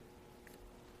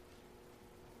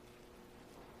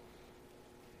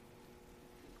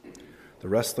the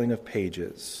rustling of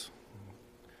pages.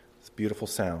 It's a beautiful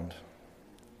sound.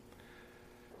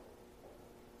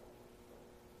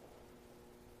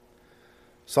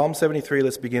 Psalm 73,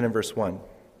 let's begin in verse 1.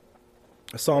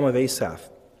 A psalm of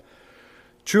Asaph.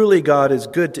 Truly God is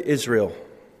good to Israel,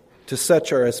 to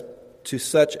such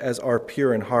as are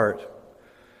pure in heart.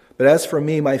 But as for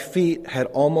me, my feet had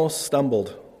almost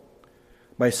stumbled.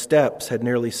 My steps had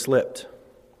nearly slipped.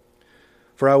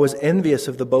 For I was envious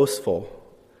of the boastful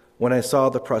when I saw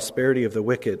the prosperity of the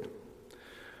wicked.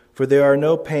 For there are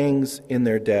no pangs in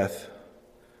their death,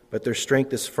 but their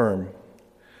strength is firm.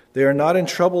 They are not in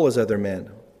trouble as other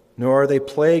men, nor are they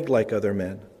plagued like other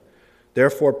men.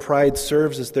 Therefore pride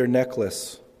serves as their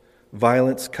necklace.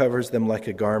 Violence covers them like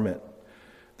a garment.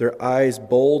 Their eyes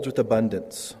bulge with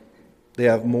abundance. They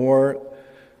have more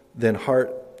than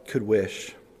heart could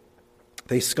wish.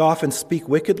 They scoff and speak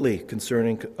wickedly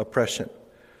concerning oppression.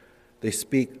 They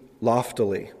speak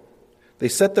loftily. They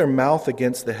set their mouth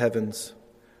against the heavens,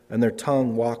 and their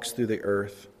tongue walks through the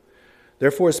earth.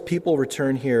 Therefore as people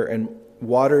return here, and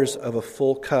waters of a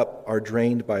full cup are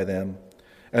drained by them,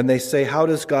 and they say, how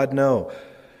does God know?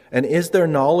 And is there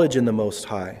knowledge in the Most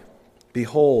High?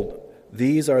 Behold,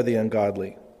 these are the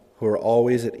ungodly, who are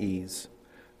always at ease.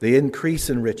 They increase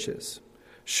in riches.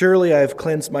 Surely I have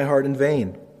cleansed my heart in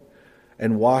vain,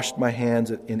 and washed my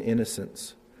hands in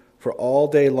innocence. For all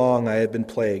day long I have been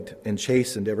plagued and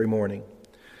chastened every morning.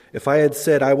 If I had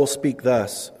said, I will speak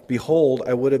thus, behold,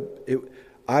 I would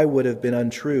have been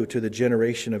untrue to the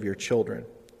generation of your children.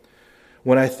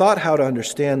 When I thought how to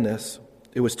understand this,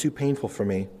 it was too painful for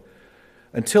me,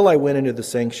 until I went into the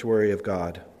sanctuary of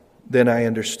God. Then I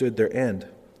understood their end.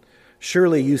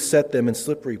 Surely you set them in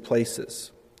slippery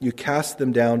places. You cast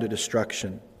them down to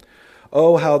destruction.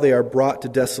 Oh, how they are brought to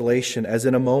desolation, as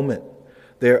in a moment.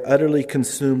 They are utterly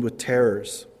consumed with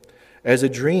terrors. As a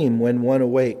dream when one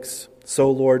awakes, so,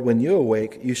 Lord, when you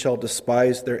awake, you shall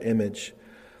despise their image.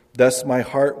 Thus my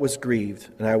heart was grieved,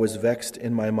 and I was vexed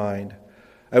in my mind.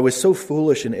 I was so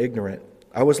foolish and ignorant.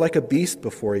 I was like a beast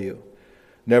before you.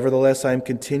 Nevertheless, I am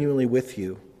continually with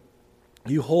you.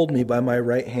 You hold me by my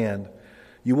right hand.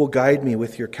 You will guide me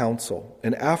with your counsel,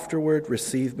 and afterward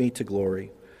receive me to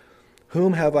glory.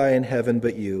 Whom have I in heaven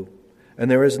but you? And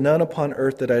there is none upon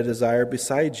earth that I desire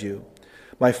besides you.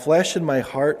 My flesh and my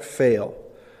heart fail,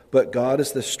 but God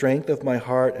is the strength of my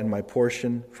heart and my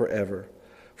portion forever.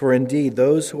 For indeed,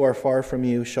 those who are far from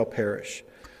you shall perish.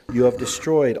 You have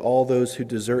destroyed all those who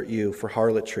desert you for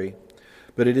harlotry.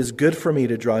 But it is good for me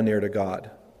to draw near to God.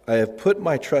 I have put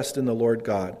my trust in the Lord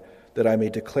God, that I may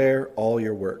declare all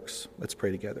your works. Let's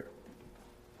pray together.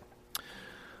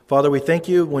 Father, we thank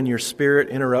you when your Spirit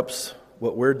interrupts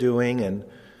what we're doing and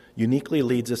uniquely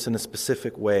leads us in a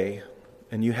specific way,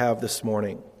 and you have this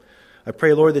morning. I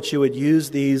pray, Lord, that you would use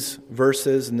these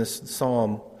verses in this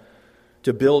psalm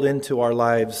to build into our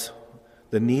lives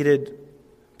the needed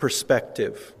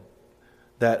perspective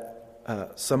that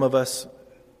some of us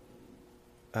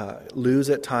lose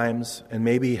at times and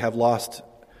maybe have lost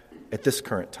at this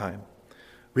current time.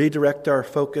 Redirect our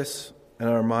focus and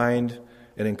our mind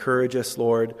and encourage us,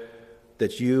 Lord,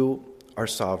 that you are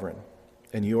sovereign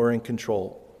and you are in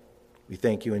control. We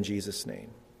thank you in Jesus' name.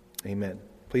 Amen.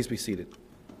 Please be seated.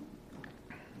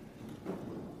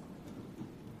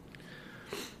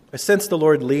 I sense the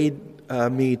Lord lead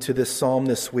me to this psalm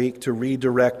this week to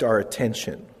redirect our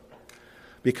attention.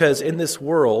 Because in this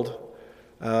world,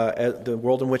 the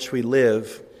world in which we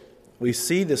live, we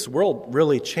see this world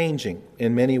really changing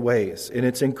in many ways. And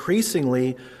it's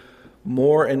increasingly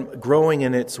more and growing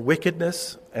in its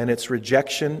wickedness and its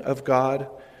rejection of God.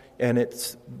 And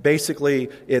it's basically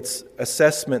its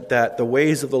assessment that the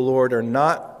ways of the Lord are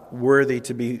not worthy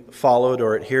to be followed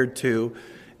or adhered to.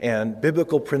 And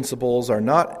biblical principles are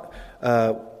not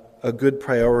a good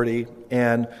priority.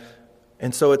 And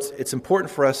so it's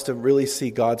important for us to really see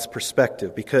God's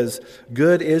perspective, because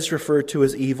good is referred to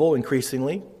as evil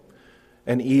increasingly,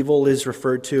 and evil is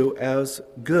referred to as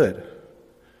good.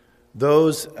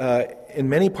 Those in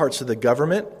many parts of the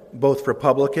government, both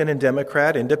Republican and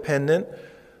Democrat, independent,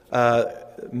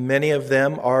 many of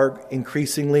them are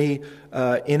increasingly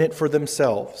in it for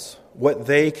themselves, what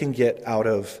they can get out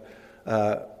of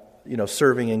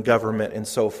serving in government and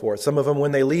so forth. Some of them,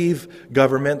 when they leave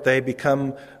government, they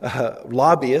become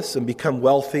lobbyists and become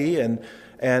wealthy,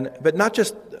 but not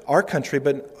just our country,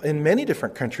 but in many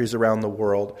different countries around the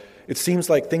world. It seems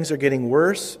like things are getting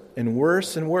worse and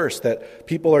worse and worse, that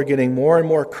people are getting more and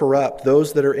more corrupt,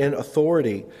 those that are in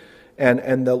authority,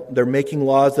 and they're making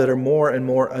laws that are more and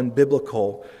more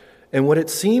unbiblical. And what it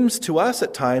seems to us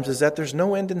at times is that there's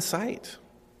no end in sight.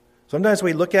 Sometimes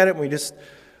we look at it and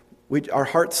our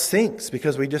heart sinks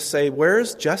because we just say,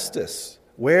 where's justice?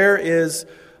 Where is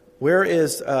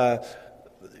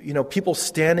people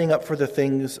standing up for the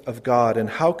things of God? And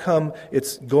how come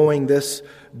it's going this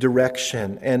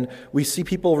direction? And we see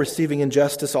people receiving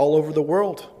injustice all over the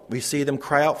world. We see them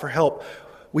cry out for help.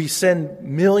 We send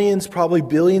millions, probably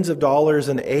billions of dollars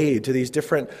in aid to these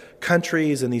different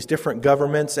countries and these different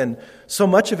governments, and so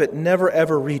much of it never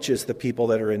ever reaches the people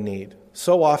that are in need.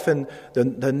 So often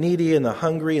the needy and the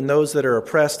hungry and those that are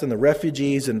oppressed and the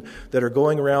refugees and that are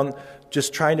going around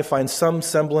just trying to find some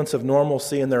semblance of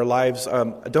normalcy in their lives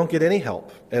don't get any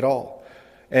help at all.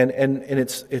 And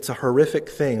it's a horrific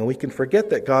thing. And we can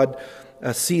forget that God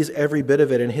sees every bit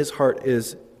of it, and his heart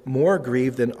is more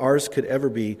grieved than ours could ever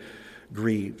be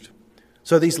grieved.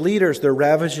 So these leaders, they're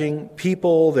ravaging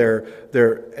people,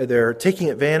 they're taking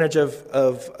advantage of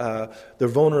the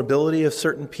vulnerability of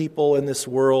certain people in this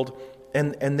world,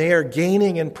 and they are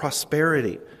gaining in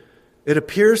prosperity. It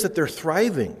appears that they're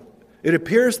thriving. It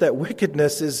appears that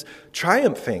wickedness is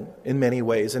triumphing in many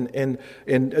ways in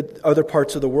other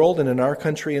parts of the world and in our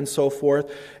country and so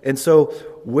forth. And so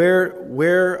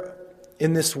where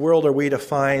in this world are we to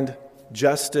find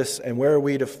justice, and where are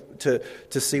we to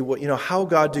see what, how,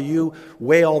 God, do you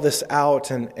weigh all this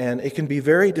out? And it can be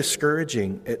very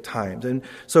discouraging at times. And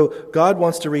so God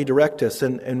wants to redirect us,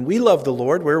 and we love the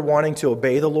Lord. We're wanting to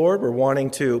obey the Lord. We're wanting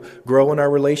to grow in our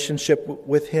relationship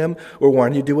with him. We're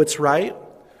wanting to do what's right.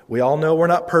 We all know we're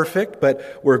not perfect,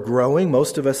 but we're growing.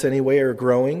 Most of us anyway are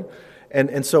growing.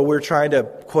 And so we're trying to,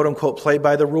 quote unquote, play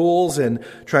by the rules and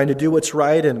trying to do what's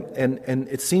right. And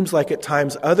it seems like at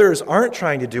times others aren't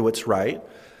trying to do what's right,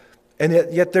 and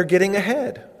yet they're getting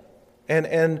ahead.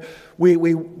 And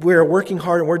we're working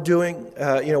hard, and we're doing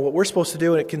what we're supposed to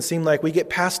do, and it can seem like we get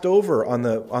passed over on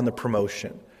the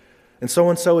promotion. And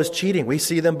so is cheating. We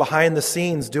see them behind the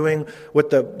scenes doing what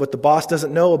the boss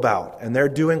doesn't know about, and they're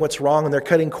doing what's wrong, and they're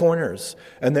cutting corners,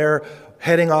 and they're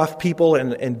heading off people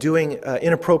and doing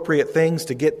inappropriate things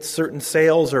to get certain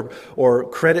sales or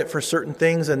credit for certain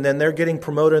things, and then they're getting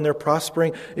promoted and they're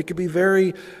prospering. It can be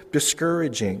very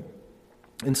discouraging.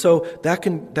 And so that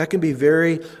can be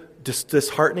very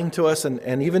disheartening to us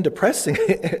and even depressing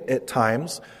at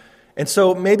times. And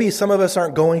so maybe some of us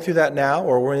aren't going through that now,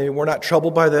 or we're not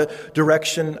troubled by the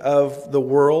direction of the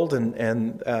world and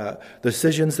the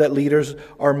decisions that leaders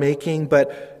are making,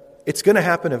 but it's going to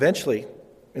happen eventually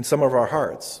in some of our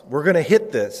hearts. We're going to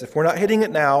hit this. If we're not hitting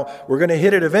it now, we're going to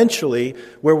hit it eventually,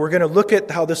 where we're going to look at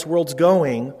how this world's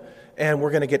going and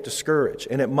we're going to get discouraged.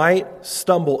 And it might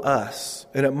stumble us,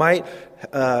 and it might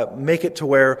make it to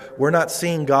where we're not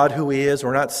seeing God who he is,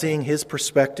 we're not seeing his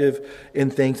perspective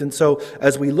in things. And so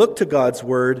as we look to God's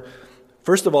word,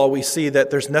 first of all, we see that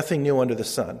there's nothing new under the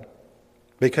sun.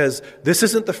 Because this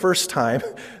isn't the first time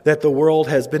that the world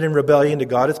has been in rebellion to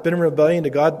God. It's been in rebellion to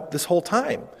God this whole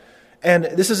time. And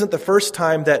this isn't the first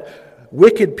time that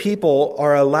wicked people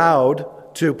are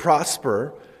allowed to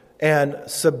prosper and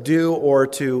subdue or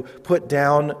to put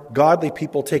down godly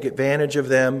people, take advantage of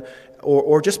them,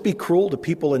 or just be cruel to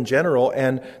people in general,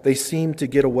 and they seem to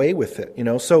get away with it.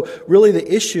 So really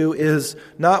the issue is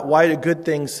not why do bad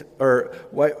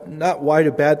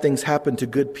things happen to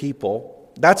good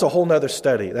people. That's a whole nother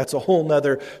study. That's a whole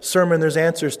nother sermon. There's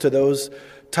answers to those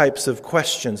types of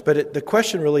questions. But the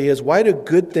question really is, why do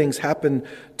good things happen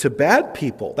to bad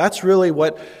people? That's really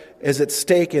what is at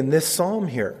stake in this psalm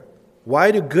here.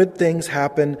 Why do good things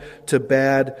happen to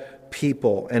bad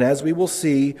people? And as we will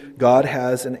see, God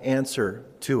has an answer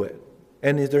to it.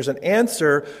 And there's an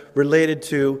answer related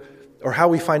to, or how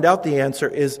we find out the answer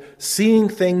is seeing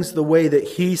things the way that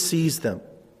he sees them.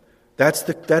 That's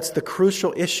the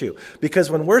crucial issue.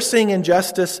 Because when we're seeing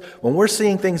injustice, when we're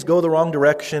seeing things go the wrong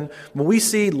direction, when we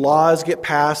see laws get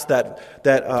passed that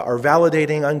are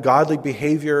validating ungodly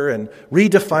behavior and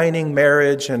redefining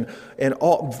marriage and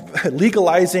all,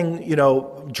 legalizing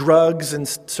drugs in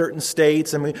certain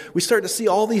states, and we start to see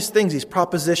all these things, these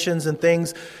propositions and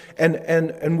things,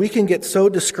 and we can get so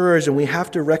discouraged, and we have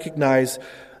to recognize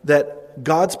that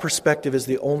God's perspective is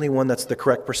the only one that's the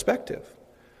correct perspective.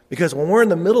 Because when we're in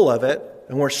the middle of it,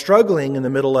 and we're struggling in the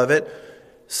middle of it,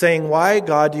 saying, why,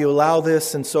 God, do you allow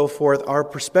this, and so forth, our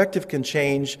perspective can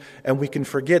change, and we can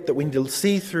forget that we need to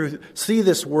see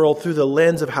this world through the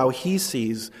lens of how he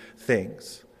sees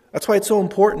things. That's why it's so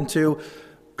important to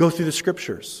go through the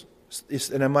Scriptures.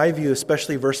 And in my view,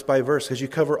 especially verse by verse, because you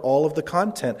cover all of the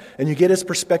content, and you get his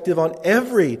perspective on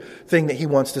everything that he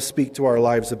wants to speak to our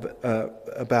lives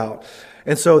about.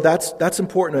 And so that's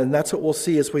important, and that's what we'll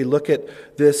see as we look at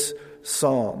this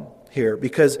psalm here.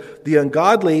 Because the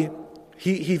ungodly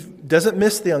he doesn't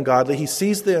miss the ungodly. He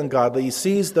sees the ungodly. He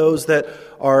sees those that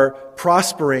are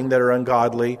prospering that are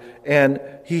ungodly. And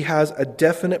he has a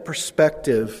definite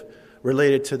perspective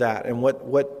related to that and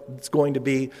what's going to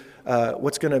be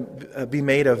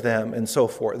made of them and so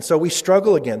forth. And so we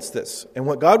struggle against this. And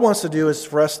what God wants to do is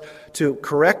for us to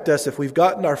correct us if we've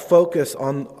gotten our focus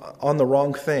on the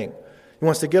wrong thing. He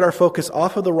wants to get our focus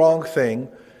off of the wrong thing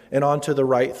and onto the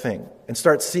right thing and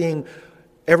start seeing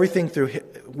everything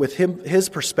with his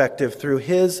perspective, through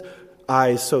his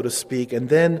eyes, so to speak, and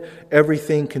then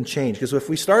everything can change. Because if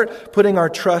we start putting our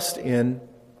trust in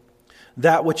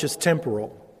that which is temporal,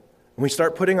 and we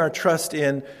start putting our trust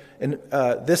in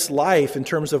this life in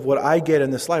terms of what I get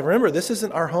in this life, remember, this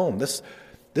isn't our home.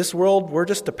 This world, we're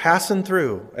just a passing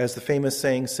through, as the famous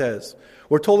saying says.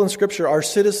 We're told in Scripture our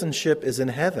citizenship is in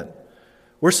heaven.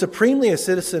 We're supremely a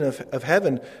citizen of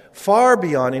heaven, far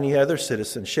beyond any other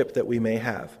citizenship that we may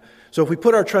have. So if we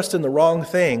put our trust in the wrong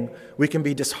thing, we can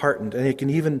be disheartened, and it can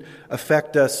even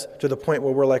affect us to the point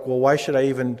where we're like, well, why should I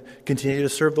even continue to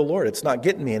serve the Lord? It's not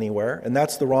getting me anywhere, and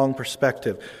that's the wrong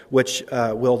perspective, which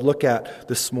we'll look at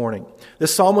this morning.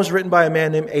 This psalm was written by a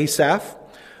man named Asaph.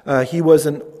 He was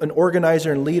an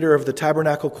organizer and leader of the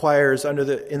tabernacle choirs in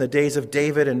the days of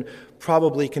David, and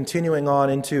probably continuing on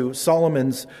into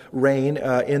Solomon's reign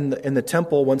in the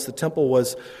temple once the temple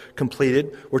was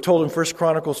completed. We're told in 1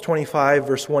 Chronicles 25,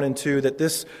 verse 1 and 2, that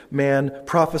this man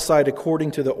prophesied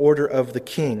according to the order of the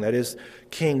king, that is,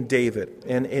 King David.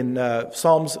 And in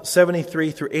Psalms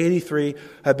 73 through 83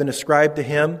 have been ascribed to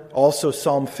him. Also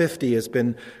Psalm 50 has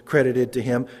been credited to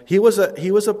him. He was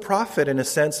a prophet in a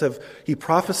sense of he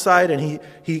prophesied and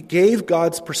he gave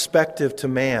God's perspective to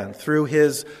man through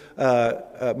his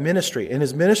ministry. And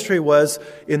his ministry was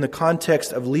in the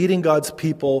context of leading God's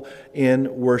people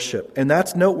in worship. And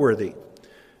that's noteworthy.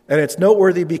 And it's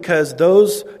noteworthy because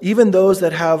even those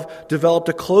that have developed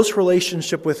a close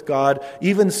relationship with God,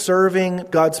 even serving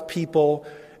God's people,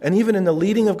 and even in the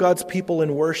leading of God's people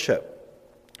in worship,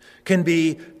 can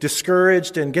be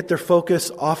discouraged and get their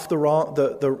focus off the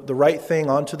right thing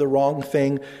onto the wrong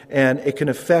thing, and it can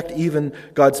affect even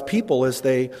God's people as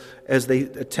they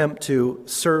attempt to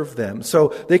serve them. So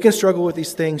they can struggle with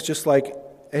these things just like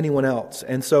anyone else.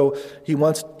 And so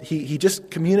he just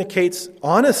communicates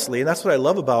honestly, and that's what I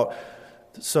love about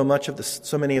so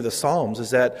many of the Psalms,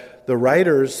 is that the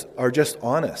writers are just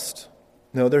honest.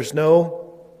 There's no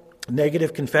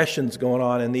negative confessions going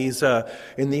on in these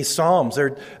Psalms.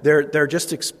 They're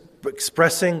just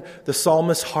expressing the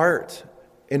psalmist's heart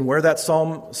and where that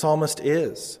psalmist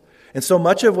is. And so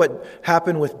much of what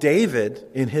happened with David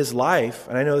in his life,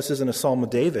 and I know this isn't a psalm of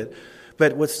David,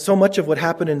 but with so much of what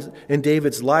happened in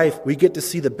David's life, we get to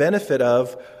see the benefit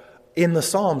of in the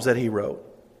Psalms that he wrote.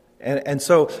 And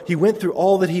so he went through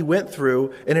all that he went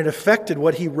through, and it affected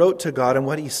what he wrote to God and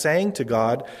what he sang to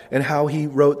God and how he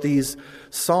wrote these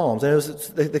Psalms. And it was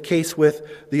the case with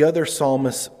the other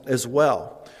psalmists as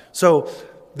well. So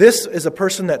this is a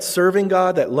person that's serving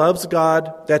God, that loves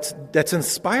God, that's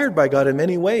inspired by God in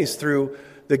many ways through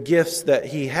the gifts that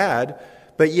he had,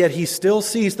 but yet he still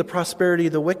sees the prosperity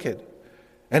of the wicked.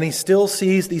 And he still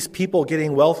sees these people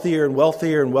getting wealthier and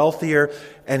wealthier and wealthier,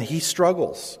 and he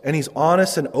struggles. And he's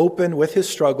honest and open with his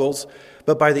struggles.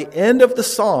 But by the end of the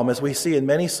psalm, as we see in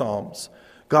many psalms,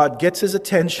 God gets his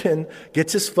attention,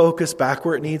 gets his focus back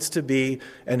where it needs to be,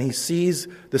 and he sees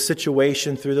the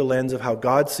situation through the lens of how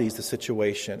God sees the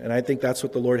situation. And I think that's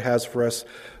what the Lord has for us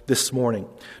this morning.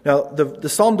 Now, the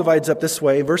psalm divides up this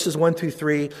way. Verses 1 through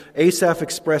 3, Asaph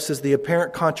expresses the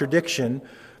apparent contradiction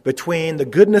between the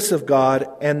goodness of God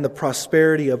and the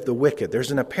prosperity of the wicked. There's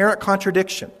an apparent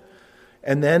contradiction.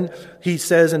 And then he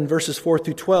says in verses 4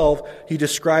 through 12, he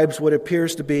describes what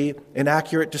appears to be an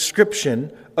accurate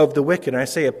description of the wicked. And I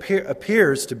say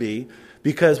appears to be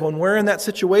because when we're in that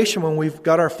situation, when we've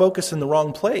got our focus in the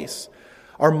wrong place,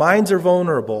 our minds are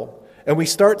vulnerable and we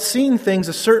start seeing things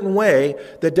a certain way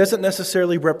that doesn't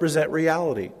necessarily represent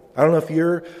reality. I don't know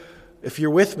if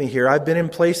you're with me here. I've been in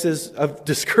places of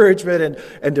discouragement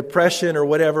and depression or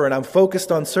whatever, and I'm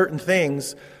focused on certain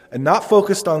things and not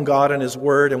focused on God and his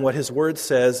word and what his word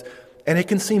says, and it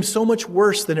can seem so much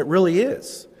worse than it really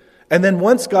is. And then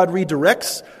once God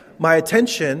redirects my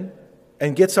attention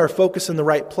and gets our focus in the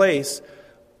right place,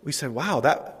 we say, wow,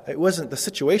 the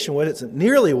situation wasn't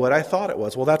nearly what I thought it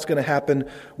was. Well, that's going to happen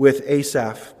with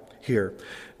Asaph here.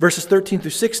 Verses 13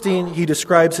 through 16, he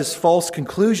describes his false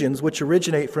conclusions, which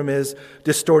originate from his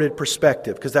distorted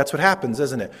perspective, because that's what happens,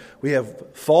 isn't it? We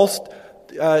have false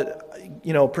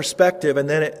perspective, and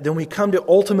then we come to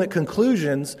ultimate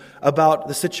conclusions about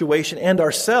the situation and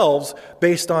ourselves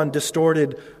based on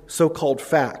distorted so-called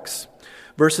facts.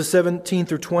 Verses 17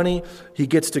 through 20, he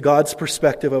gets to God's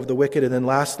perspective of the wicked. And then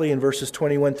lastly, in verses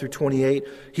 21 through 28,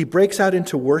 he breaks out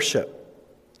into worship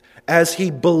as he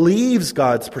believes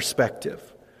God's perspective.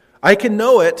 I can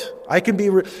know it. It can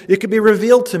be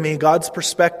revealed to me, God's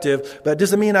perspective, but it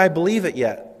doesn't mean I believe it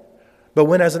yet. But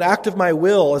when as an act of my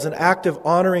will, as an act of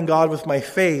honoring God with my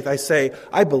faith, I say,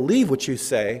 I believe what you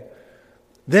say,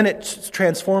 then it's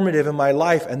transformative in my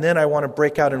life, and then I want to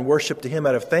break out and worship to Him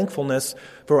out of thankfulness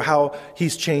for how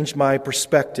He's changed my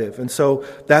perspective. And so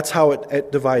that's how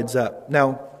it divides up.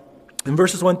 Now, in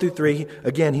verses 1 through 3,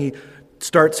 again, he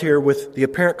starts here with the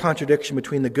apparent contradiction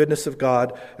between the goodness of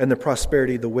God and the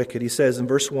prosperity of the wicked. He says in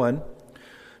verse 1,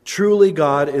 "Truly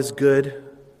God is good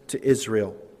to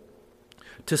Israel,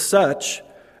 to such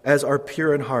as are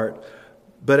pure in heart.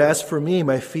 But as for me,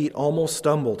 my feet almost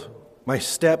stumbled. My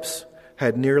steps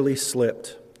had nearly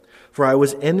slipped. For I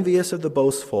was envious of the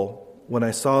boastful when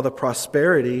I saw the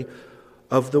prosperity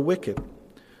of the wicked."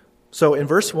 So in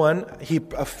verse 1, he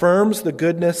affirms the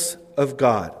goodness of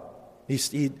God.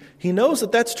 He knows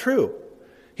that that's true.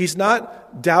 He's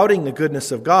not doubting the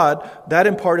goodness of God. That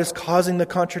in part is causing the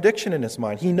contradiction in his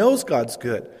mind. He knows God's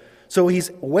good. So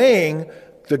he's weighing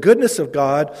the goodness of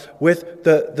God with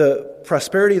the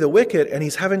prosperity of the wicked, and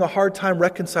he's having a hard time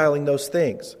reconciling those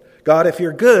things. God, if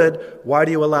you're good, why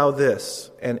do you allow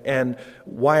this? And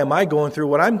why am I going through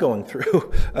what I'm going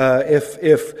through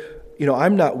if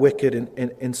I'm not wicked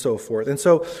and so forth? And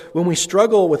so when we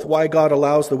struggle with why God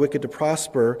allows the wicked to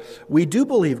prosper, we do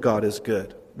believe God is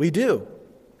good. We do.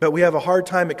 But we have a hard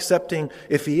time accepting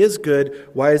if He is good,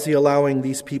 why is He allowing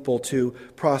these people to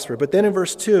prosper? But then in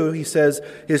verse 2, he says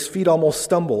his feet almost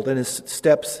stumbled and his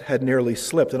steps had nearly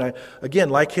slipped. And I, again,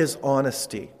 like his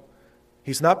honesty.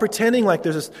 He's not pretending like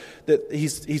that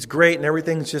he's great and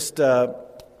everything's just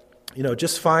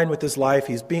fine with his life.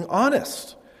 He's being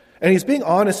honest. And he's being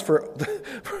honest for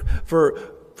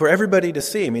everybody to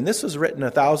see. I mean, this was written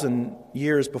 1,000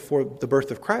 years before the birth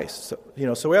of Christ.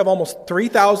 So we have almost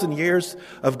 3,000 years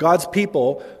of God's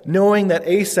people knowing that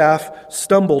Asaph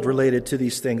stumbled related to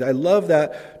these things. I love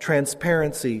that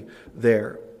transparency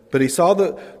there. But he saw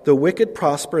the wicked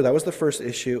prosper. That was the first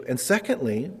issue. And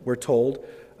secondly, we're told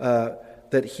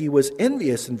that he was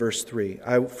envious in verse 3.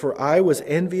 For I was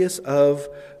envious of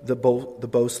the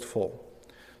boastful.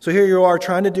 So here you are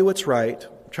trying to do what's right,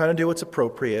 trying to do what's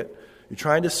appropriate. You're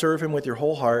trying to serve Him with your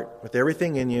whole heart, with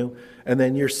everything in you, and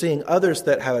then you're seeing others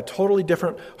that have a totally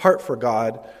different heart for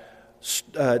God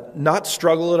not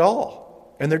struggle at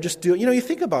all. And they're just doing, you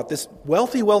think about this,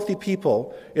 wealthy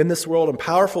people in this world and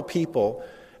powerful people,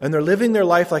 and they're living their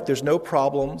life like there's no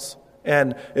problems,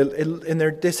 and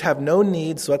they just have no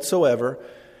needs whatsoever.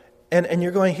 And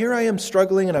you're going, here I am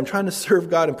struggling, and I'm trying to serve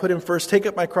God and put Him first, take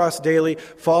up my cross daily,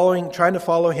 trying to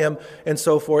follow Him, and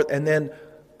so forth, and then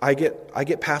I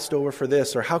get passed over for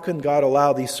this, or how can God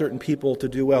allow these certain people to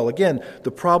do well? Again,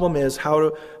 the problem is how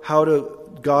do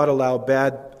God allow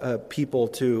bad people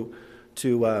to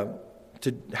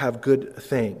have good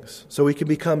things? So we can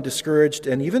become discouraged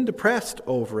and even depressed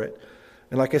over it.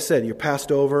 And like I said, you're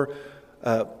passed over.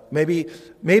 Maybe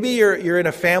you're in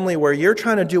a family where you're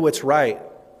trying to do what's right,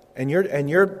 and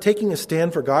you're taking a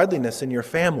stand for godliness in your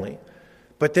family,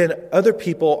 but then other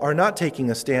people are not taking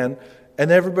a stand. And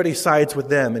everybody sides with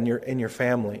them in your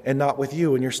family and not with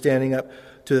you, and you're standing up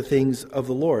to the things of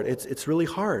the Lord. It's really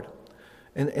hard.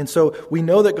 And so we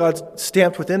know that God's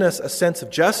stamped within us a sense of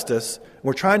justice.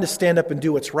 We're trying to stand up and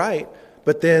do what's right,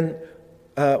 but then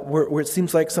where it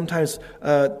seems like sometimes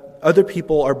other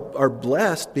people are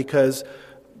blessed because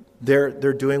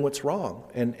they're doing what's wrong.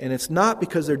 And it's not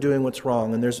because they're doing what's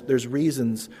wrong, and there's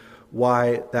reasons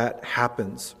why that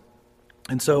happens.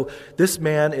 And so this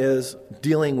man is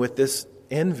dealing with this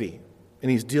envy,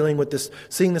 and he's dealing with this,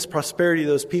 seeing this prosperity of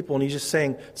those people, and he's just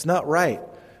saying, it's not right.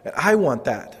 And I want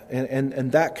that.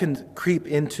 And that can creep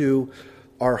into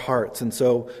our hearts. And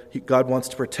so God wants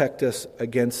to protect us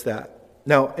against that.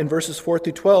 Now, in verses 4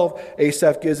 through 12,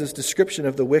 Asaph gives his description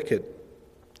of the wicked.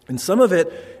 And some of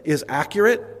it is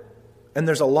accurate, and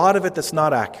there's a lot of it that's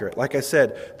not accurate. Like I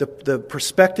said, the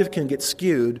perspective can get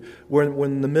skewed when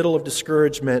in the middle of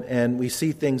discouragement and we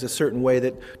see things a certain way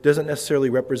that doesn't necessarily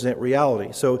represent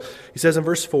reality. So he says in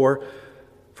verse 4,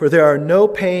 "For there are no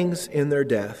pangs in their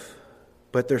death,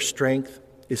 but their strength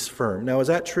is firm." Now, is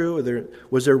that true?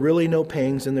 Was there really no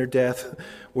pangs in their death?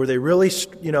 Were they really,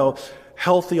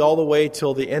 healthy all the way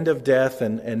till the end of death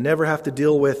and never have to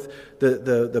deal with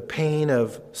the pain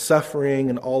of suffering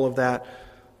and all of that?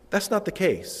 That's not the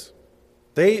case.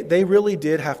 They really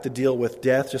did have to deal with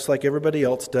death just like everybody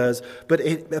else does, but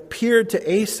it appeared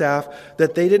to Asaph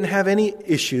that they didn't have any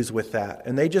issues with that,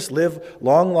 and they just live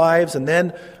long lives, and then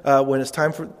when it's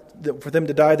time for them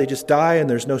to die, they just die, and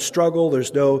there's no struggle,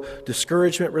 there's no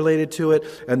discouragement related to it,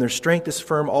 and their strength is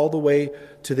firm all the way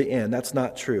to the end. That's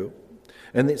not true.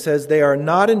 And it says, they are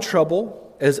not in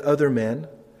trouble as other men,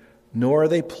 nor are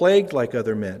they plagued like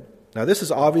other men. Now this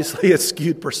is obviously a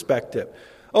skewed perspective.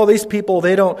 Oh, these people,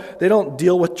 they don't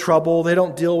deal with trouble, they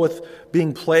don't deal with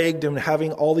being plagued and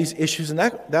having all these issues, and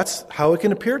that's how it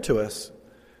can appear to us.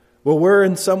 Well,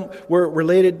 we're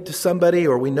related to somebody,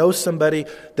 or we know somebody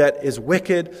that is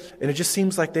wicked, and it just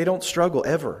seems like they don't struggle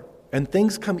ever. And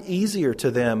things come easier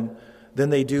to them than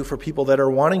they do for people that are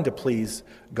wanting to please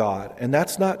God. And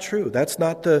that's not true. That's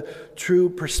not the true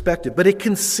perspective. But it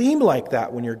can seem like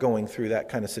that when you're going through that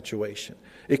kind of situation.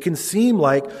 It can seem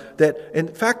like that, in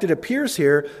fact, it appears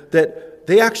here that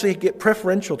they actually get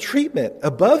preferential treatment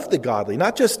above the godly,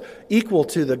 not just equal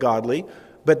to the godly,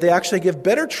 but they actually give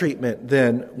better treatment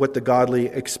than what the godly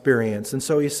experience. And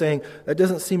so he's saying, that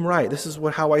doesn't seem right. This is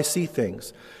how I see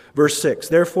things. Verse 6,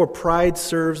 therefore pride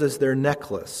serves as their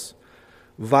necklace.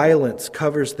 Violence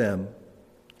covers them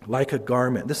like a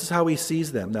garment. This is how he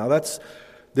sees them. Now this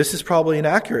is probably an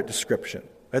accurate description.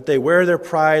 That they wear their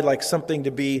pride like something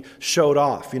to be showed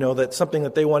off. That's something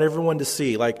that they want everyone to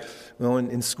see. Like,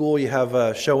 in school you have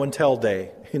a show and tell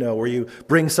day, where you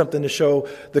bring something to show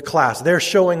the class. They're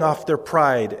showing off their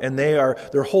pride, and their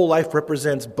whole life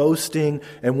represents boasting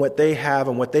and what they have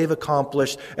and what they've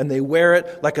accomplished, and they wear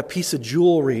it like a piece of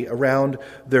jewelry around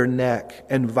their neck.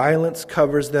 And violence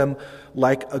covers them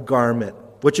like a garment,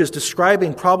 which is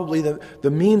describing probably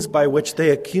the means by which they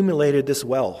accumulated this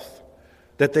wealth.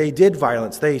 That they did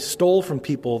violence, they stole from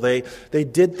people, they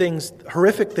did things,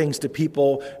 horrific things to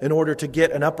people in order to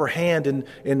get an upper hand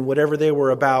in whatever they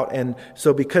were about. And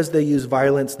so because they used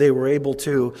violence, they were able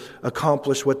to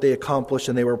accomplish what they accomplished,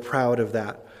 and they were proud of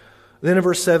that. Then in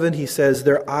verse 7 he says,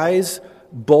 their eyes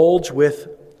bulge with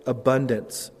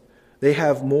abundance. They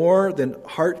have more than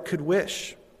heart could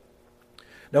wish.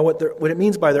 Now what it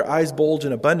means by their eyes bulge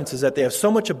in abundance is that they have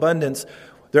so much abundance,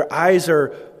 their eyes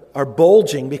are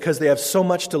bulging because they have so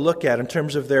much to look at in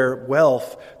terms of their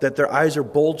wealth, that their eyes are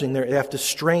bulging. They have to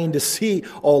strain to see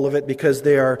all of it because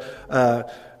they are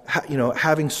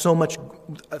having so much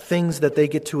things that they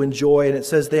get to enjoy. And it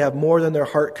says they have more than their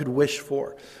heart could wish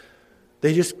for.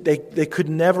 They could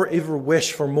never ever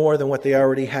wish for more than what they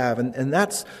already have. And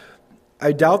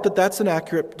I doubt that that's an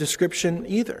accurate description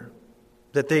either.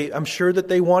 I'm sure that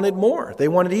they wanted more. They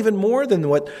wanted even more than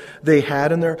what they had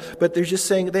but they're just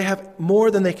saying they have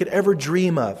more than they could ever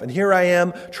dream of. And here I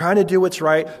am trying to do what's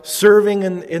right, serving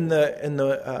in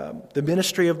the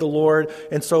ministry of the Lord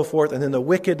and so forth. And then the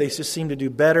wicked, they just seem to do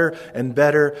better and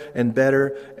better and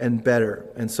better and better.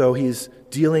 And so he's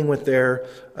dealing with their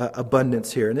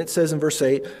abundance here. And it says in verse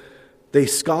 8, they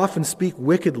scoff and speak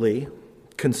wickedly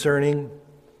concerning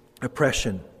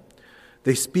oppression.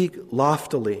 They speak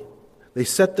loftily. They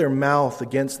set their mouth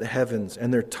against the heavens,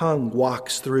 and their tongue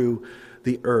walks through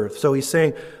the earth. So he's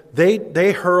saying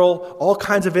they hurl all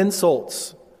kinds of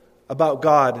insults about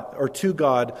God or to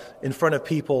God in front of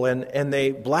people, and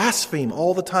they blaspheme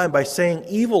all the time by saying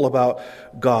evil about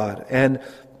God.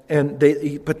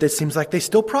 But it seems like they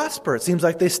still prosper. It seems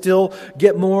like they still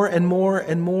get more and more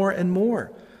and more and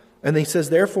more. And he says,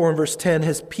 therefore, in verse 10,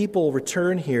 his people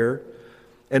return here,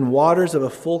 and waters of a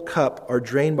full cup are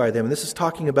drained by them. And this is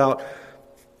talking about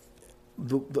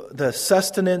the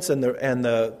sustenance and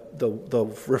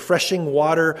the refreshing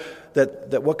water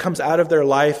that what comes out of their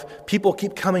life. People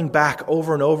keep coming back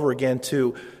over and over again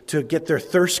to get their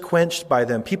thirst quenched by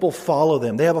them. People follow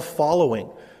them. They have a following.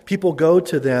 People go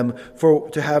to them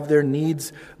to have their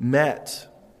needs met.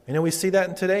 We see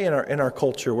that today in our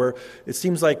culture, where it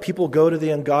seems like people go to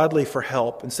the ungodly for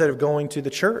help instead of going to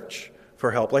the church for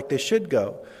help, like they should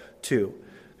go to.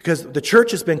 Because the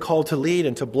church has been called to lead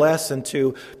and to bless and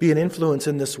to be an influence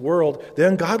in this world. The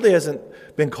ungodly hasn't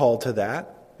been called to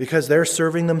that because they're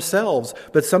serving themselves.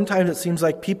 But sometimes it seems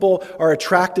like people are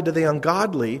attracted to the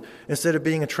ungodly instead of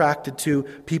being attracted to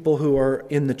people who are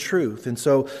in the truth. And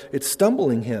so it's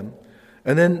stumbling him.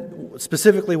 And then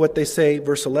specifically what they say,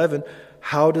 verse 11,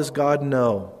 how does God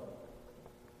know?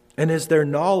 And is there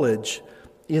knowledge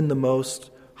in the Most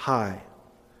High?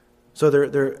 So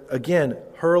they're again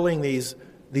hurling these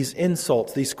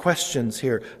insults, these questions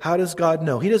here. How does God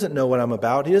know? He doesn't know what I'm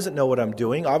about. He doesn't know what I'm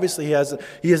doing. Obviously, he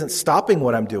isn't stopping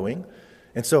what I'm doing.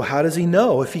 And so how does he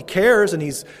know? If he cares and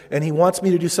he wants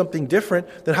me to do something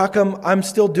different, then how come I'm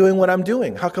still doing what I'm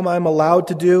doing? How come I'm allowed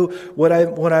to do what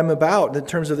I'm about in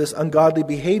terms of this ungodly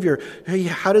behavior?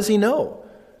 How does he know?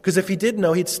 Because if he did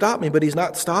know, he'd stop me, but he's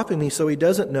not stopping me, so he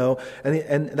doesn't know.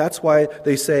 And that's why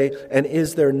they say, and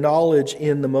is there knowledge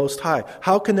in the Most High?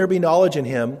 How can there be knowledge in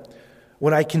him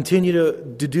when I continue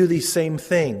to do these same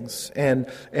things and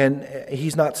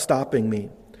he's not stopping me?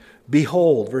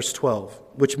 Behold, verse 12,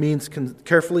 which means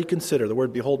carefully consider. The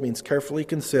word behold means carefully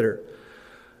consider.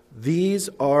 These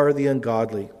are the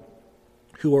ungodly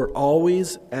who are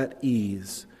always at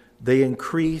ease. They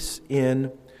increase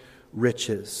in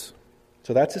riches.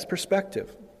 So that's his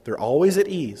perspective. They're always at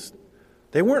ease.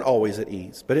 They weren't always at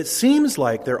ease, but it seems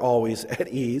like they're always at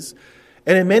ease.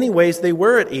 And in many ways they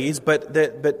were at ease, but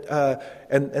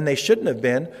they shouldn't have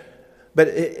been. But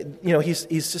he's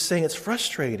just saying it's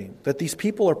frustrating that these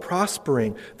people are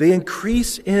prospering. They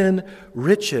increase in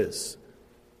riches.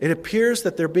 It appears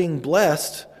that they're being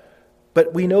blessed,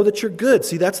 but we know that you're good.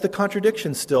 See, that's the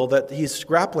contradiction still that he's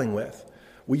grappling with.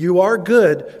 Well, you are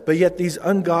good, but yet these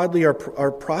ungodly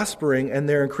are prospering and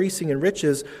they're increasing in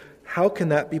riches. How can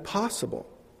that be possible?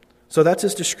 So that's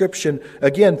his description,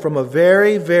 again, from a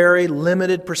very, very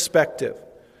limited perspective.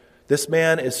 This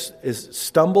man is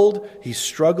stumbled, he's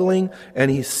struggling, and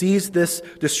he sees this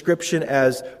description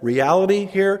as reality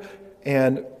here,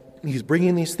 and he's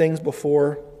bringing these things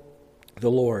before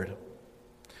the Lord.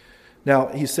 Now,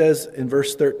 he says in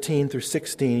verse 13 through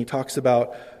 16, he talks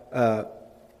about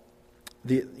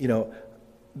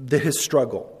his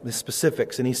struggle, the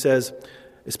specifics, and he says,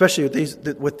 especially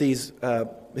with these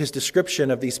his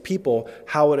description of these people,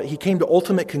 how he came to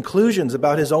ultimate conclusions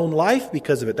about his own life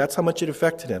because of it. That's how much it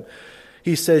affected him.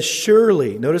 He says,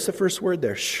 surely, notice the first word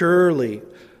there, surely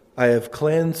I have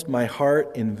cleansed my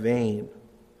heart in vain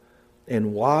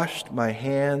and washed my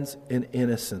hands in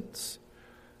innocence.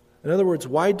 In other words,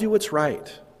 why do what's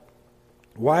right?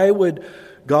 Why would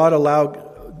God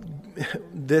allow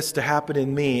this to happen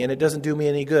in me and it doesn't do me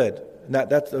any good? And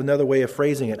that's another way of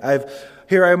phrasing it.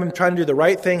 Here I am trying to do the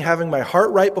right thing, having my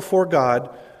heart right before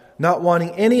God, not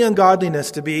wanting any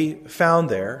ungodliness to be found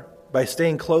there by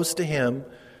staying close to Him,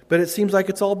 but it seems like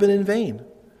it's all been in vain.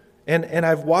 And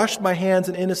I've washed my hands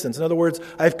in innocence. In other words,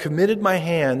 I've committed my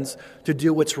hands to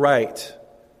do what's right.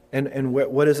 And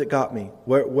what has it got me?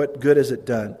 What good has it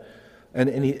done?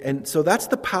 And so that's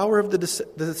the power of the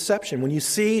deception. When you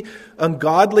see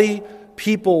ungodly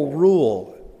people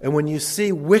rule, and when you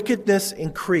see wickedness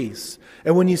increase,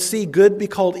 and when you see good be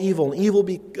called evil, and evil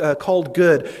be called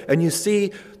good, and you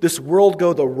see this world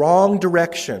go the wrong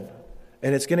direction,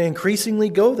 and it's going to increasingly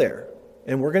go there,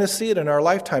 and we're going to see it in our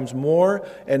lifetimes more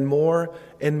and more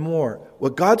and more.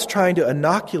 What God's trying to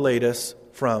inoculate us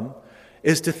from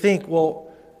is to think,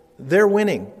 well, they're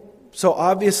winning. So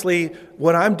obviously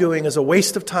what I'm doing is a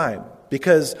waste of time,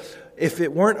 because if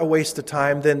it weren't a waste of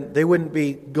time, then they wouldn't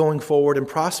be going forward and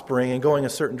prospering and going a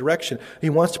certain direction. He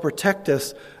wants to protect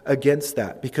us against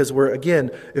that, because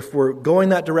if we're going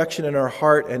that direction in our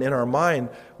heart and in our mind,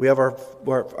 we have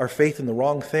our faith in the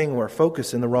wrong thing, or our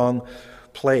focus in the wrong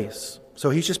place.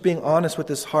 So he's just being honest with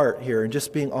his heart here and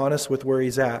just being honest with where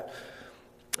he's at.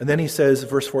 And then he says,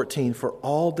 verse 14, "For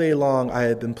all day long I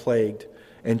have been plagued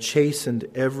and chastened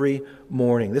every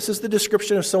morning." This is the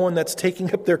description of someone that's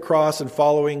taking up their cross and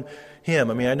following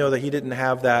Him. I mean, I know that he didn't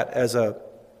have that as a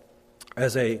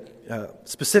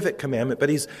specific commandment, but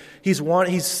he's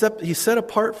set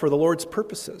apart for the Lord's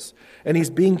purposes, and he's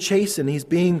being chastened. He's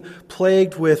being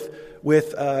plagued with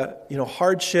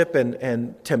hardship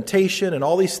and temptation and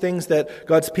all these things that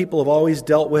God's people have always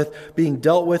dealt with, being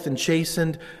dealt with and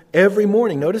chastened every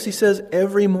morning. Notice he says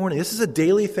every morning. This is a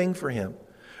daily thing for him.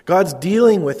 God's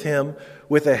dealing with him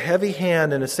with a heavy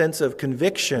hand and a sense of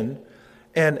conviction,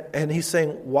 and he's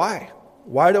saying, why?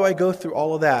 Why do I go through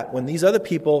all of that when these other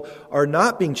people are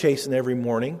not being chastened every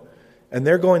morning and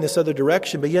they're going this other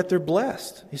direction, but yet they're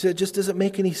blessed? He said it just doesn't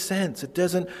make any sense. It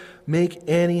doesn't make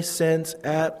any sense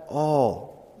at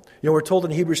all. We're told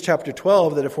in Hebrews chapter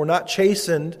 12 that if we're not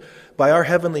chastened by our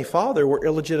Heavenly Father, we're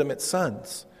illegitimate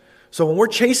sons. So when we're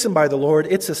chastened by the Lord,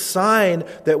 it's a sign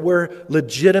that we're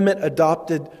legitimate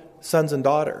adopted sons and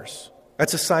daughters.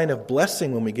 That's a sign of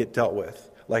blessing when we get dealt with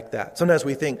like that. Sometimes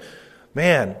we think,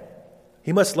 man,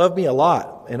 He must love me a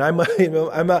lot, and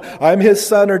I'm His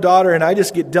son or daughter, and I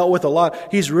just get dealt with a lot.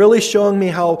 He's really showing me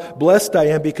how blessed I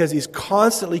am because He's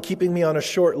constantly keeping me on a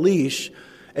short leash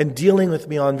and dealing with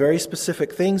me on very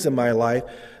specific things in my life.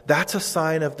 That's a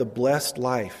sign of the blessed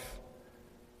life.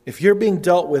 If you're being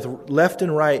dealt with left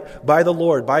and right by the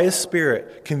Lord, by His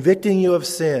Spirit, convicting you of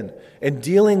sin and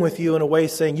dealing with you in a way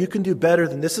saying you can do better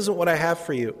than this isn't what I have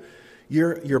for you,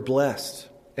 you're blessed.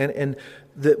 And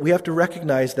that we have to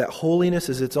recognize that holiness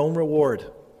is its own reward.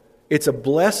 It's a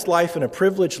blessed life and a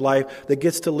privileged life that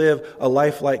gets to live a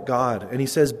life like God. And he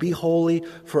says, be holy,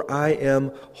 for I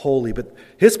am holy. But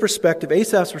his perspective,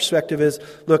 Asaph's perspective is,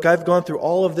 look, I've gone through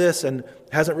all of this and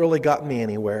hasn't really gotten me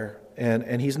anywhere.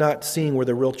 And he's not seeing where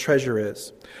the real treasure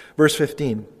is. Verse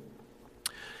 15.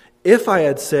 If I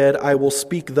had said, I will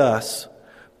speak thus,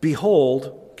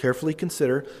 behold, carefully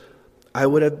consider, I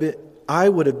would have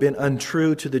been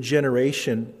untrue to the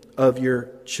generation of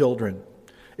your children.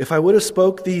 If I would have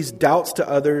spoke these doubts to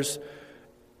others,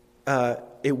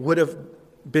 it would have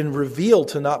been revealed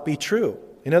to not be true.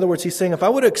 In other words, he's saying, if I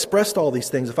would have expressed all these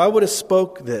things, if I would have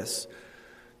spoke this,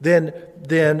 then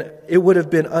it would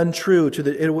have been untrue to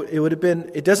the. It would have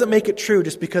been. It doesn't make it true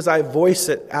just because I voice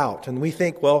it out, and we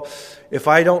think, well, if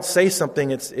I don't say something,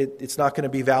 it's not going to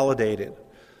be validated.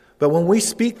 But when we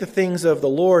speak the things of the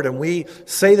Lord and we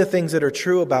say the things that are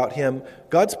true about Him,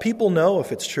 God's people know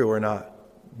if it's true or not.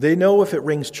 They know if it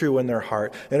rings true in their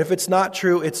heart, and if it's not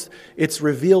true, it's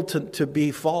revealed to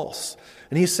be false.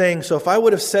 And he's saying, so if I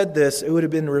would have said this, it would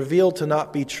have been revealed to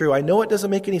not be true. I know it doesn't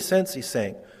make any sense, he's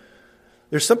saying.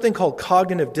 There's something called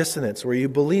cognitive dissonance, where you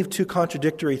believe two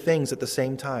contradictory things at the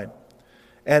same time.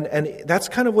 And that's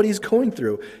kind of what he's going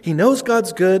through. He knows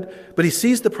God's good, but he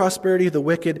sees the prosperity of the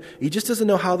wicked. He just doesn't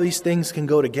know how these things can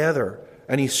go together,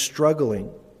 and he's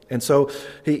struggling. And so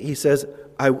he says,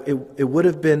 it would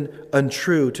have been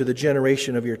untrue to the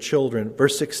generation of your children.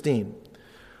 Verse 16,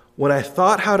 when I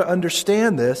thought how to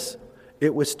understand this,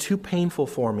 it was too painful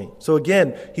for me. So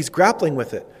again, he's grappling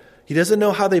with it. He doesn't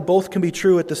know how they both can be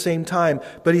true at the same time.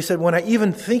 But he said, when I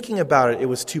even thinking about it, it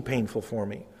was too painful for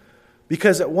me.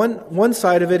 Because at one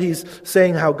side of it, he's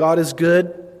saying how God is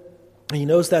good. He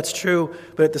knows that's true.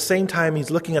 But at the same time,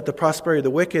 he's looking at the prosperity of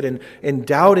the wicked and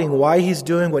doubting why he's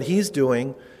doing what he's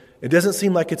doing. It doesn't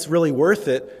seem like it's really worth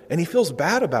it. And he feels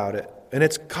bad about it. And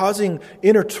it's causing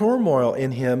inner turmoil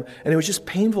in him. And it was just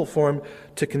painful for him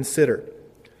to consider.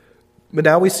 But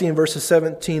now we see in verses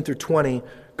 17 through 20,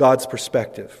 God's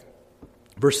perspective.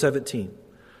 Verse 17,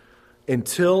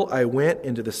 until I went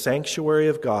into the sanctuary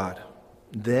of God,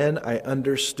 then I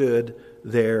understood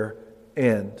their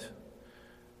end.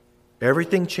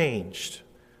 Everything changed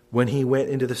when he went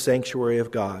into the sanctuary of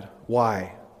God.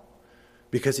 Why?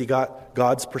 Because he got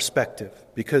God's perspective.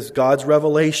 Because God's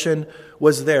revelation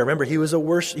was there. Remember, he was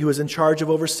in charge of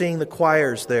overseeing the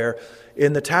choirs there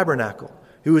in the tabernacle.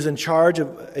 He was in charge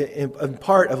in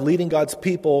part of leading God's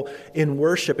people in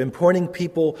worship and pointing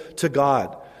people to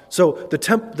God. So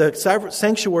the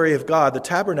sanctuary of God, the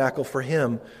tabernacle for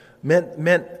him,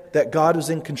 meant that God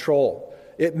was in control.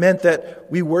 It meant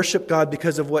that we worship God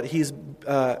because of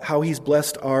how He's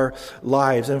blessed our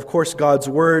lives. And of course, God's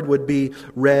Word would be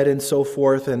read and so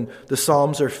forth, and the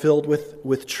Psalms are filled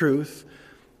with truth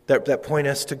that point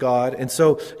us to God. And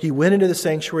so he went into the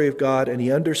sanctuary of God and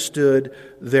he understood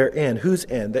their end. Whose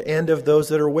end? The end of those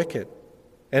that are wicked.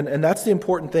 And that's the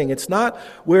important thing. It's not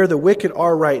where the wicked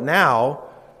are right now,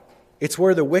 it's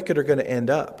where the wicked are going to end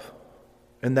up.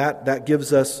 And that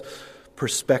gives us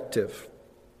perspective.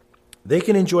 They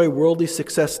can enjoy worldly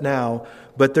success now,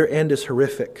 but their end is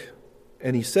horrific.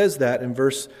 And he says that in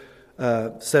verse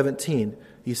 17.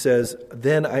 He says,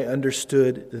 then I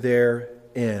understood their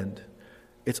end.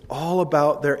 It's all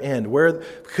about their end.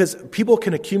 Because people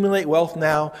can accumulate wealth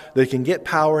now, they can get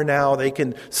power now, they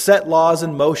can set laws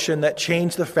in motion that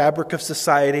change the fabric of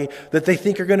society that they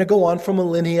think are going to go on for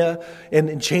millennia,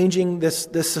 and changing this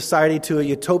society to a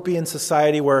utopian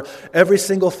society where every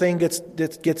single thing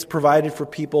gets provided for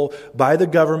people by the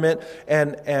government,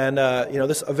 and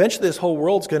eventually this whole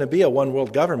world's going to be a one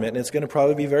world government, and it's going to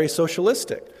probably be very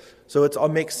socialistic. So it all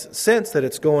makes sense that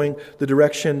it's going the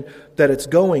direction that it's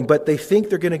going. But they think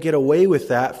they're going to get away with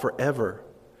that forever.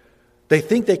 They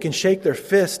think they can shake their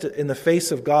fist in the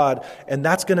face of God, and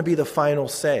that's going to be the final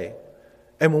say.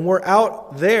 And when we're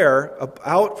out there,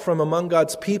 out from among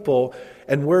God's people,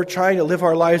 and we're trying to live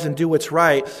our lives and do what's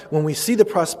right, when we see the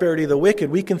prosperity of the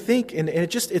wicked, we can think, and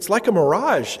it's like a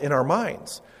mirage in our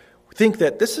minds. We think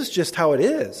that this is just how it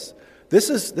is. This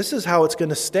is how it's going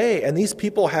to stay. And these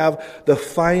people have the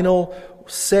final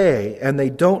say, and they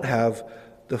don't have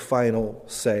the final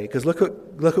say. Because look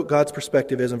what God's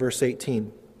perspective is in verse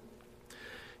 18.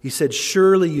 He said,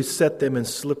 surely you set them in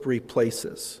slippery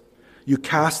places. You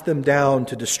cast them down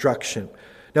to destruction.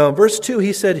 Now in verse 2,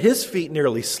 he said his feet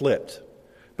nearly slipped.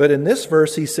 But in this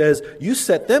verse, he says, you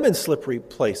set them in slippery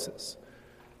places.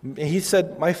 He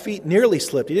said, my feet nearly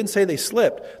slipped. He didn't say they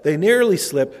slipped. They nearly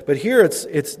slipped. But here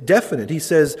it's definite. He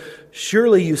says,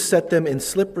 surely you set them in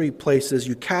slippery places.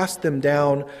 You cast them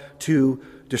down to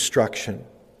destruction.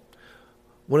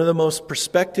 One of the most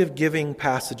perspective-giving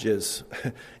passages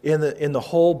in the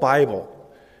whole Bible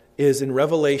is in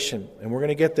Revelation, and we're going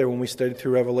to get there when we study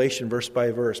through Revelation verse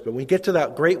by verse, but when we get to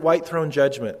that great white throne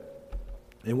judgment,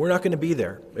 and we're not going to be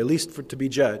there, at least to be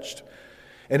judged.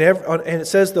 And it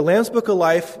says the Lamb's Book of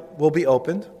Life will be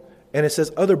opened, and it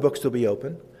says other books will be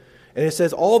opened, and it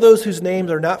says all those whose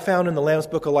names are not found in the Lamb's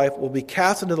Book of Life will be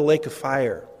cast into the lake of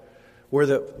fire, where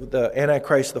the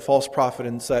Antichrist, the false prophet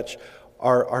and such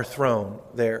are thrown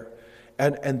there.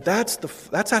 And that's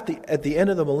at the end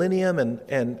of the millennium,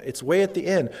 and it's way at the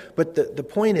end. But the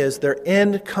point is, their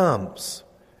end comes.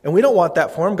 And we don't want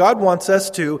that for them. God wants us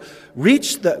to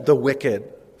reach the wicked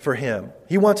for Him.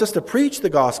 He wants us to preach the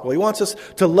gospel. He wants us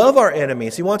to love our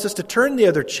enemies. He wants us to turn the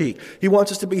other cheek. He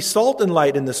wants us to be salt and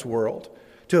light in this world.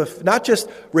 To not just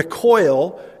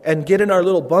recoil and get in our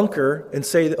little bunker and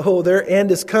say, oh, their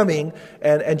end is coming,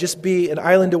 and just be an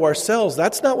island to ourselves.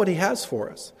 That's not what He has for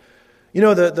us. You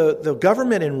know, the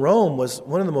government in Rome was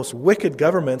one of the most wicked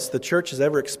governments the church has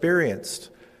ever experienced.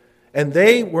 And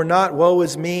they were not, woe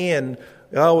is me, and,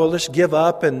 oh, we'll just give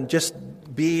up and just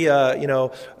be,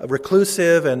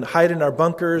 reclusive and hide in our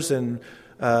bunkers. And,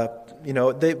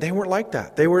 they weren't like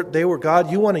that. They were,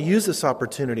 God, you want to use this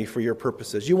opportunity for your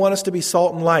purposes. You want us to be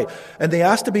salt and light. And they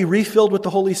asked to be refilled with the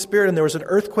Holy Spirit. And there was an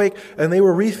earthquake, and they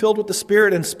were refilled with the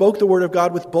Spirit and spoke the word of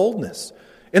God with boldness.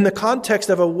 In the context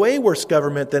of a way worse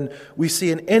government than we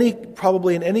see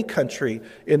probably in any country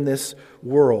in this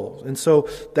world. And so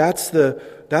that's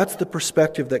the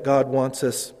perspective that God wants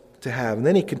us to have. And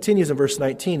then he continues in verse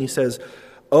 19. He says,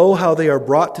 "Oh, how they are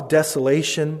brought to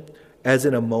desolation as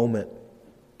in a moment.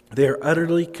 They are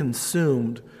utterly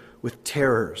consumed with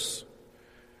terrors."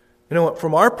 You know,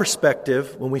 from our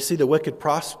perspective, when we see the wicked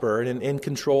prosper and in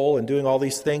control and doing all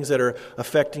these things that are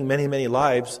affecting many, many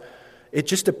lives, it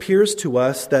just appears to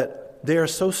us that they are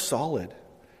so solid,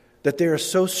 that they are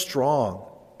so strong,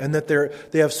 and that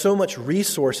they have so much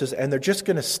resources, and they're just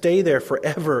going to stay there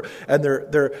forever, and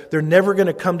they're never going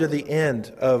to come to the end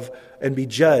of and be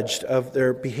judged of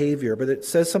their behavior. But it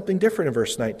says something different in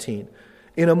verse 19.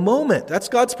 In a moment, that's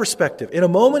God's perspective. In a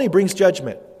moment, He brings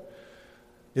judgment.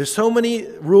 There's so many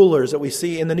rulers that we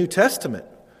see in the New Testament.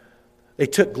 They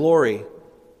took glory,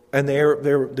 and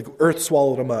the earth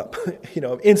swallowed them up,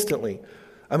 instantly.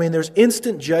 I mean, there's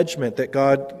instant judgment that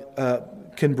God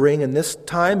can bring in this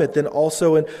time, but then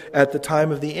also at the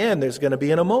time of the end, there's going to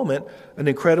be in a moment an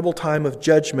incredible time of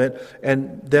judgment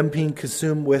and them being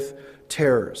consumed with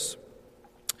terrors.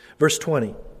 Verse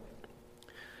 20,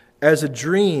 "As a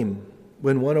dream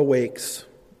when one awakes,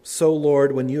 so,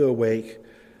 Lord, when you awake,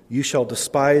 you shall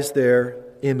despise their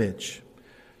image."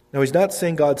 Now, he's not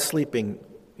saying God's sleeping.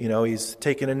 He's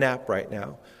taking a nap right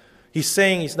now. He's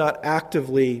saying He's not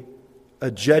actively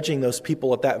judging those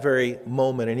people at that very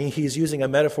moment. And he's using a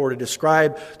metaphor to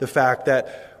describe the fact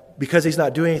that because He's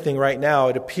not doing anything right now,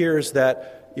 it appears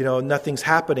that nothing's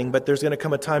happening, but there's going to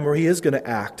come a time where He is going to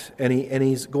act, and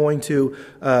He's going to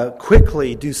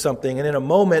quickly do something. And in a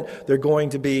moment, they're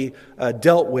going to be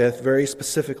dealt with very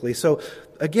specifically. So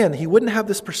again, He wouldn't have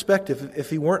this perspective if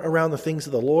He weren't around the things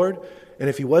of the Lord, and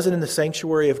if He wasn't in the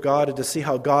sanctuary of God, and to see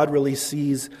how God really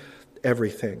sees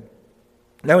everything.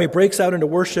 Now He breaks out into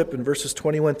worship in verses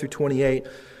 21 through 28,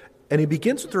 and He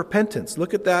begins with repentance.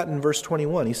 Look at that in verse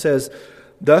 21. He says,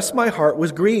 "Thus my heart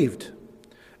was grieved,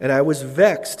 and I was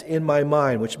vexed in my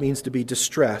mind," which means to be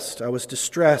distressed. I was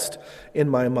distressed in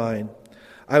my mind.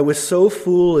 "I was so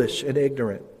foolish and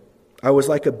ignorant. I was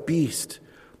like a beast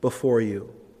before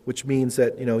you," which means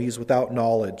that, he's without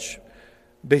knowledge.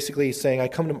 Basically, he's saying, I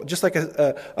come to, just like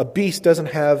a beast doesn't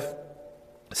have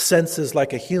senses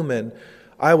like a human,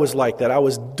 I was like that. I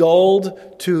was dulled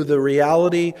to the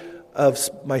reality of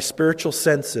my spiritual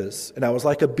senses, and I was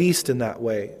like a beast in that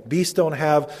way. Beasts don't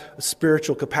have a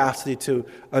spiritual capacity to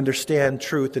understand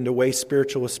truth and to weigh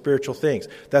spiritual with spiritual things.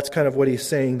 That's kind of what he's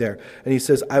saying there. And he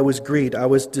says, I was grieved, I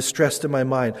was distressed in my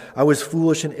mind, I was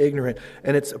foolish and ignorant.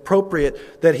 And it's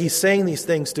appropriate that he's saying these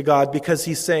things to God because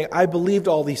he's saying, I believed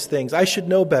all these things. I should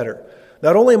know better.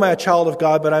 Not only am I a child of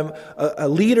God, but I'm a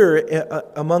leader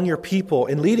among your people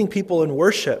and leading people in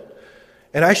worship.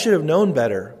 And I should have known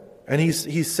better. And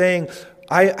he's saying,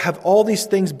 I have all these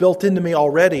things built into me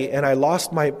already, and I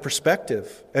lost my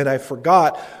perspective. And I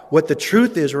forgot what the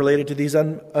truth is related to these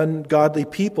ungodly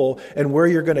people and where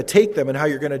you're going to take them and how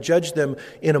you're going to judge them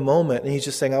in a moment. And he's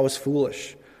just saying, I was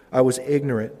foolish. I was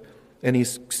ignorant. And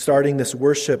he's starting this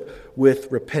worship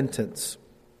with repentance.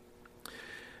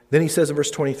 Then he says in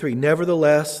verse 23,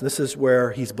 nevertheless, this is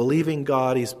where he's believing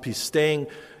God. He's staying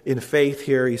in faith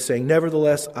here. He's saying,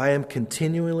 nevertheless, I am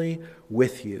continually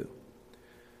with you.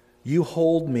 You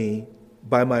hold me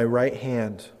by my right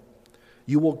hand.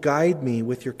 You will guide me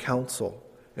with your counsel,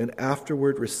 and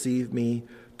afterward receive me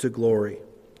to glory.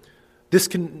 This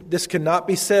cannot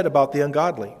be said about the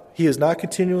ungodly. He is not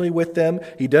continually with them.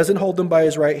 He doesn't hold them by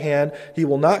his right hand. He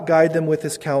will not guide them with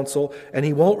his counsel, and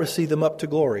he won't receive them up to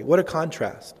glory. What a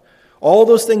contrast. All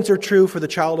those things are true for the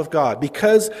child of God.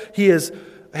 Because he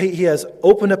has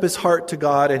opened up his heart to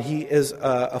God, and he is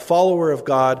a follower of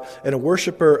God and a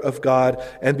worshiper of God,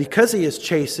 and because he is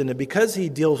chastened and because he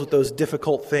deals with those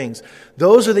difficult things,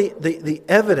 those are the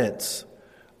evidence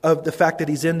of the fact that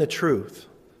he's in the truth.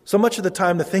 So much of the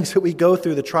time, the things that we go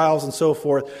through, the trials and so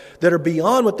forth, that are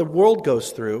beyond what the world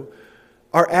goes through,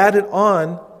 are added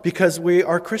on because we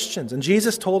are Christians. And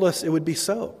Jesus told us it would be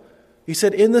so. He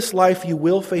said, in this life you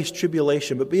will face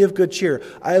tribulation, but be of good cheer.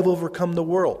 I have overcome the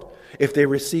world. If they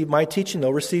receive my teaching,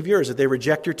 they'll receive yours. If they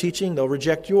reject your teaching, they'll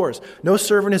reject yours. No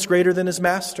servant is greater than his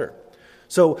master.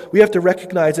 So we have to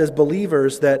recognize as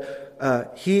believers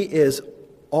that he is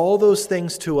all those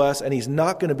things to us, and he's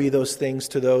not going to be those things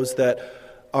to those that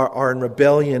are in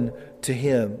rebellion to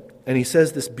him. And he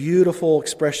says this beautiful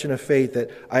expression of faith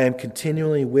that I am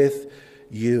continually with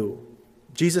you.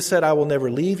 Jesus said, I will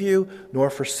never leave you nor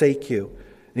forsake you.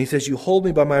 And he says, you hold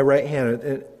me by my right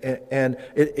hand. And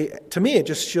to me, it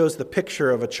just shows the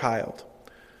picture of a child.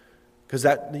 Because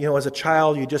that, as a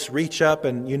child, you just reach up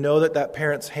and you know that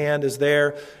parent's hand is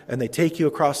there, and they take you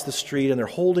across the street and they're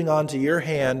holding on to your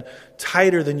hand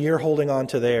tighter than you're holding on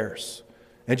to theirs.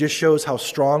 And it just shows how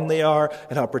strong they are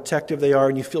and how protective they are,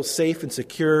 and you feel safe and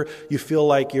secure. You feel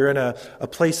like you're in a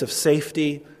place of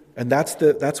safety, and that's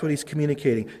what he's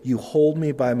communicating. You hold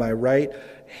me by my right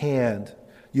hand.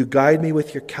 You guide me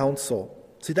with your counsel.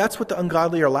 See, that's what the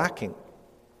ungodly are lacking.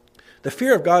 The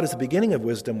fear of God is the beginning of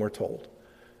wisdom, we're told.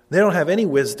 They don't have any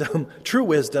wisdom, true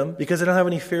wisdom, because they don't have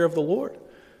any fear of the Lord.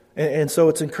 And so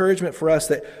it's encouragement for us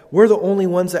that we're the only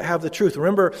ones that have the truth.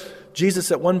 Remember, Jesus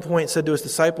at one point said to his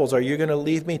disciples, are you going to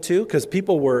leave me too? Because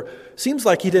seems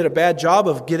like he did a bad job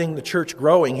of getting the church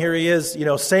growing. Here he is,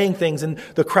 saying things, and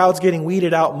the crowd's getting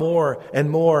weeded out more and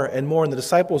more and more. And the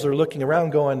disciples are looking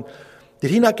around going,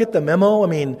 did he not get the memo? I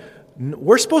mean,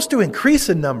 we're supposed to increase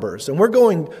in numbers, and we're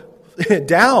going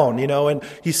down, and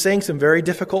he's saying some very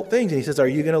difficult things. And he says, are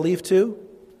you going to leave too?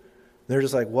 And they're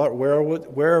just like, what? Where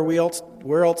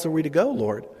else are we to go,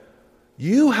 Lord?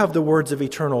 You have the words of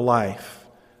eternal life.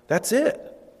 That's it.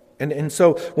 And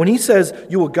so when he says,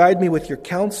 you will guide me with your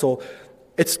counsel,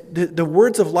 it's the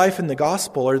words of life in the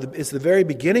gospel is the very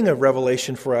beginning of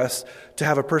revelation for us to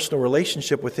have a personal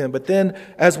relationship with him. But then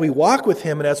as we walk with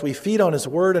him and as we feed on his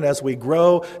word and as we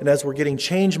grow and as we're getting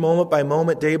changed moment by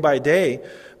moment, day by day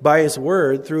by his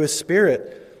word through his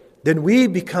spirit, then we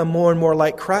become more and more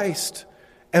like Christ.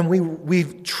 And we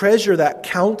treasure that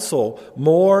counsel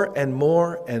more and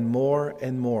more and more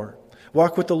and more.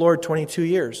 Walk with the Lord 22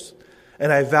 years.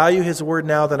 And I value his word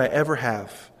now than I ever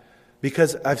have.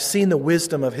 Because I've seen the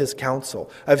wisdom of his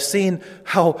counsel. I've seen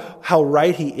how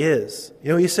right he is.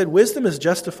 He said wisdom is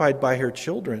justified by her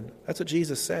children. That's what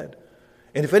Jesus said.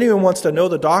 And if anyone wants to know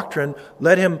the doctrine,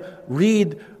 let him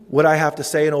read what I have to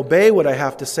say and obey what I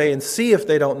have to say and see if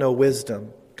they don't know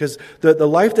wisdom. Because the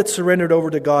life that's surrendered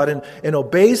over to God and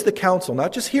obeys the counsel,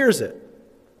 not just hears it,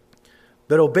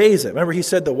 but obeys it. Remember, he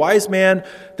said the wise man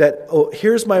that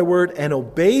hears my word and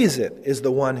obeys it is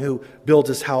the one who builds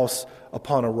his house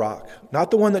upon a rock,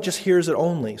 not the one that just hears it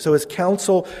only. So his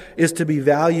counsel is to be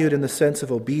valued in the sense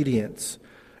of obedience.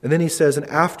 And then he says, and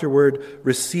afterward,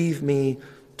 receive me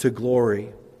to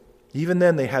glory. Even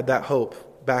then they had that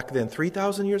hope back then,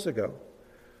 3,000 years ago,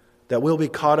 that we'll be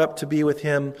caught up to be with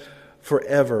him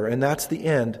forever. And that's the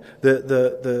end.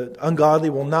 The ungodly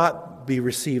will not be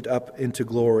received up into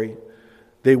glory.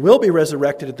 They will be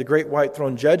resurrected at the great white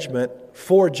throne judgment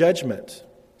for judgment.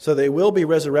 So they will be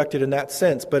resurrected in that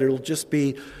sense, but it'll just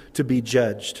be to be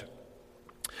judged.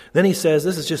 Then he says,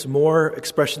 this is just more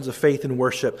expressions of faith and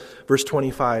worship. Verse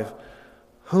 25,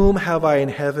 whom have I in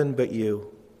heaven but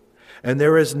you? And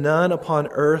there is none upon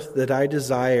earth that I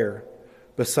desire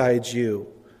besides you.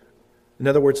 In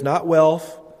other words, not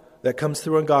wealth that comes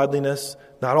through ungodliness,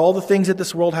 not all the things that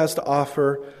this world has to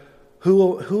offer.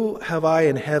 Who have I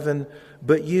in heaven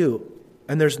but you?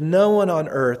 And there's no one on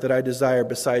earth that I desire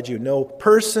besides you. No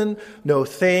person, no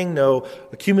thing, no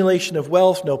accumulation of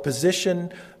wealth, no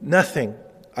position, nothing.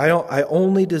 I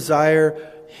only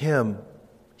desire him.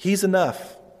 He's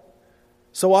enough.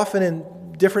 So often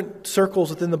in different circles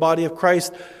within the body of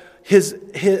Christ,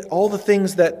 all the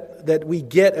things that we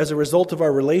get as a result of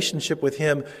our relationship with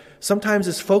him sometimes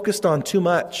is focused on too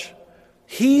much.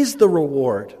 He's the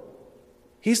reward.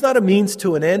 He's not a means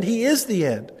to an end. He is the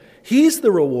end. He's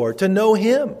the reward, to know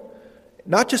him.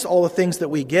 Not just all the things that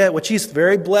we get, which he's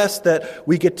very blessed that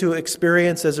we get to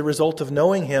experience as a result of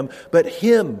knowing him, but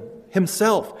him,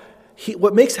 himself.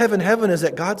 What makes heaven heaven is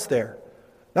that God's there,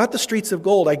 not the streets of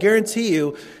gold. I guarantee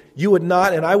you, you would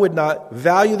not and I would not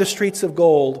value the streets of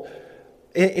gold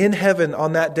in heaven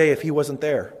on that day if he wasn't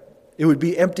there. It would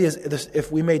be empty as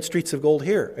if we made streets of gold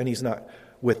here and he's not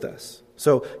with us.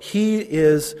 So he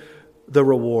is the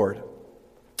reward.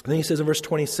 And then he says in verse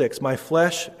 26, my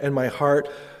flesh and my heart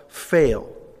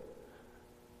fail,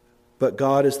 but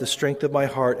God is the strength of my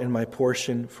heart and my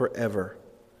portion forever.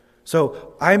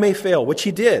 So I may fail, which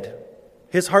he did.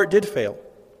 His heart did fail.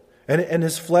 And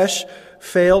his flesh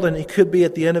failed, and he could be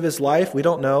at the end of his life. We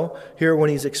don't know here when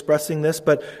he's expressing this,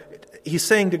 but he's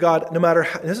saying to God, no matter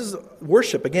how, this is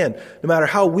worship again, no matter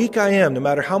how weak I am, no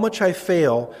matter how much I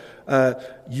fail,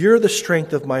 you're the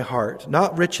strength of my heart,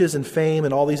 not riches and fame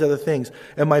and all these other things,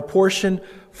 and my portion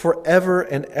forever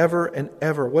and ever and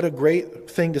ever. What a great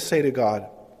thing to say to God.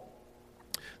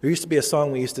 There used to be a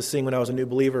song we used to sing when I was a new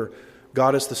believer,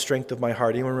 God is the strength of my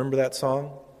heart. Anyone remember that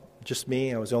song? Just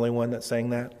me? I was the only one that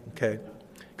sang that? Okay.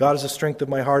 God is the strength of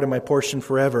my heart and my portion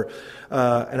forever.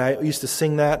 And I used to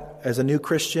sing that as a new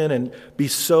Christian and be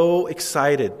so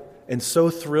excited and so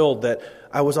thrilled that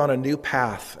I was on a new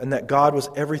path and that God was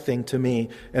everything to me.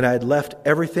 And I had left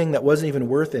everything that wasn't even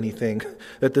worth anything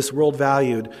that this world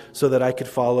valued so that I could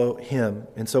follow him.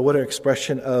 And so what an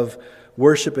expression of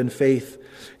worship and faith.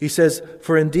 He says,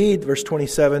 for indeed, verse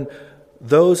 27,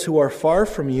 those who are far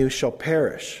from you shall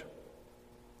perish.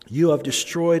 You have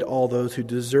destroyed all those who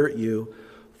desert you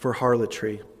for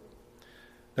harlotry.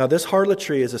 Now this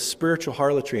harlotry is a spiritual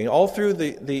harlotry. And all through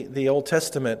the Old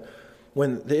Testament,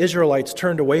 when the Israelites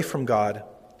turned away from God,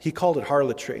 he called it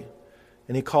harlotry.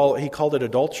 And he called it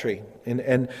adultery.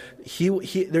 And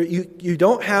you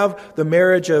don't have the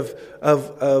marriage of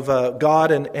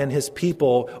God and his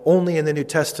people only in the New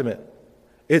Testament.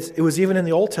 It was even in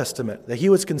the Old Testament that he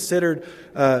was considered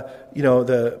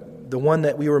the one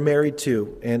that we were married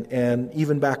to, and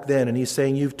even back then. And he's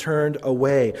saying, you've turned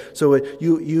away. So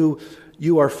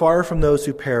you are far from those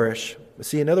who perish.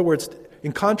 See, in other words,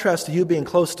 in contrast to you being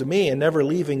close to me and never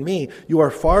leaving me, you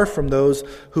are far from those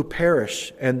who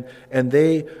perish, and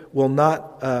they will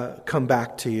not come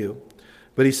back to you.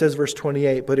 But he says, verse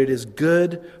 28, but it is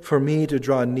good for me to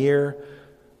draw near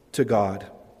to God.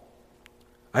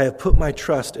 I have put my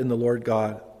trust in the Lord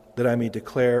God, that I may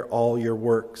declare all your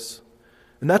works.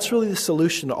 And that's really the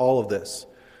solution to all of this.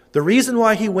 The reason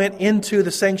why he went into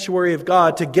the sanctuary of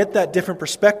God to get that different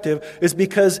perspective is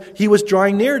because he was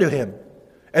drawing near to him.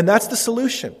 And that's the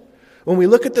solution. When we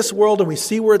look at this world and we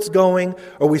see where it's going,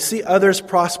 or we see others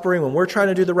prospering when we're trying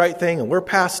to do the right thing and we're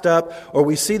passed up, or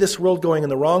we see this world going in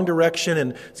the wrong direction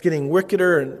and it's getting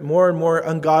wickeder and more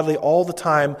ungodly all the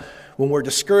time, when we're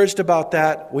discouraged about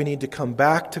that, we need to come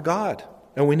back to God.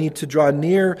 And we need to draw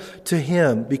near to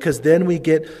him, because then we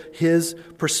get his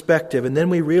perspective. And then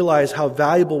we realize how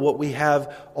valuable what we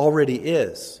have already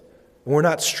is. And we're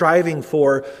not striving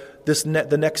for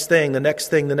the next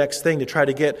thing to try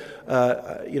to get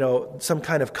some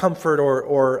kind of comfort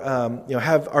or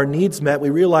have our needs met. We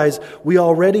realize we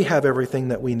already have everything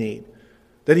that we need.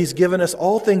 That he's given us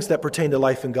all things that pertain to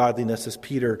life and godliness, as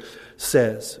Peter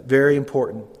says. Very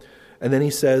important. And then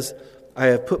he says, I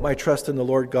have put my trust in the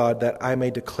Lord God, that I may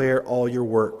declare all your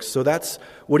works. So that's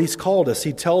what he's called us.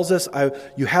 He tells us,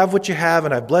 you have what you have,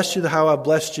 and I've blessed you how I've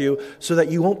blessed you, so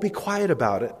that you won't be quiet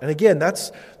about it. And again,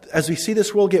 that's as we see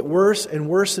this world get worse and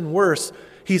worse and worse,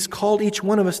 he's called each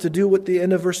one of us to do what the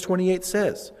end of verse 28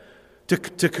 says, to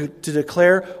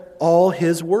declare all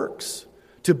his works,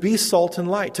 to be salt and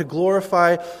light, to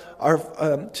glorify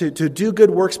to do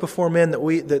good works before men,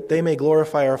 that they may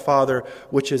glorify our Father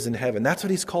which is in heaven. That's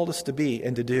what he's called us to be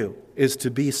and to do, is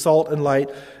to be salt and light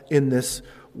in this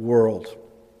world.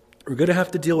 We're going to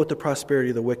have to deal with the prosperity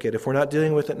of the wicked. If we're not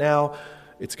dealing with it now,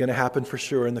 it's going to happen for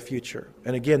sure in the future.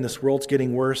 And again, this world's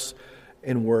getting worse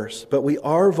and worse. But we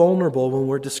are vulnerable when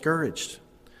we're discouraged.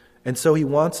 And so he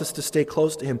wants us to stay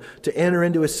close to him, to enter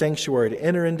into his sanctuary, to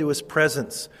enter into his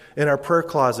presence in our prayer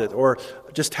closet, or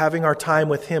just having our time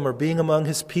with him, or being among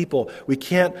his people. We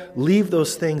can't leave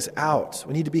those things out.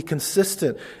 We need to be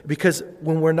consistent, because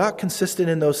when we're not consistent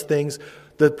in those things,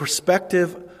 the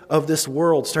perspective of this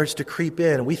world starts to creep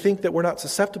in, and we think that we're not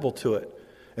susceptible to it.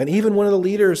 And even one of the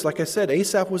leaders, like I said,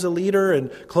 Asaph was a leader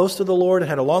and close to the Lord and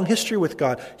had a long history with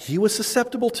God. He was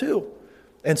susceptible too.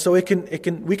 And so we can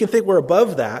think we're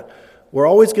above that. We're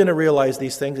always going to realize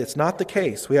these things. It's not the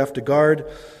case. We have to guard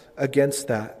against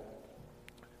that.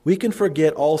 We can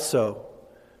forget also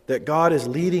that God is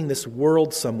leading this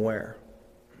world somewhere.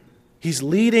 He's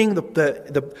leading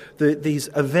these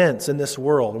events in this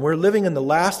world. And we're living in the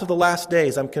last of the last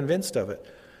days. I'm convinced of it.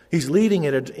 He's leading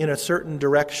it in a certain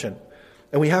direction.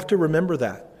 And we have to remember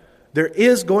that. There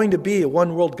is going to be a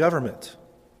one world government.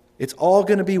 It's all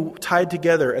going to be tied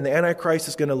together, and the Antichrist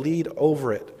is going to lead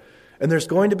over it. And there's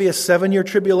going to be a 7-year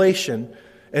tribulation,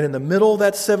 and in the middle of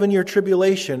that 7-year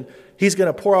tribulation, he's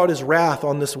going to pour out his wrath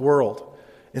on this world.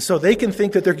 And so they can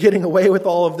think that they're getting away with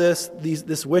all of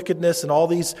this wickedness and all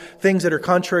these things that are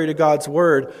contrary to God's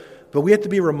word. But we have to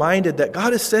be reminded that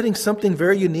God is setting something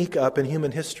very unique up in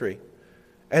human history.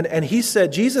 And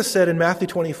Jesus said in Matthew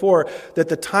 24 that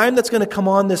the time that's going to come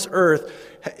on this earth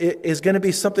is going to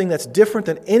be something that's different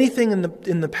than anything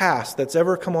in the past that's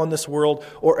ever come on this world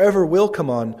or ever will come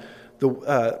on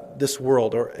this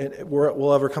world or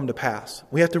will ever come to pass.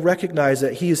 We have to recognize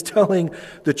that he is telling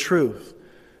the truth.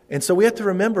 And so we have to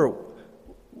remember,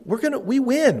 we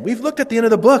win. We've looked at the end of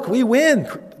the book. We win,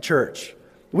 church.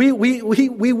 We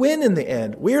win in the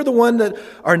end. We are the one that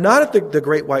are not at the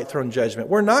great white throne judgment.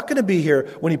 We're not going to be here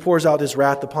when he pours out his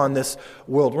wrath upon this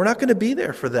world. We're not going to be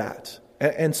there for that.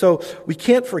 And so we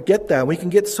can't forget that. We can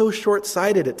get so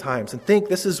short-sighted at times and think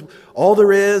this is all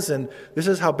there is, and this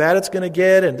is how bad it's going to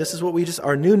get, and this is what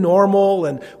our new normal,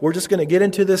 and we're just going to get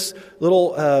into this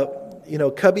little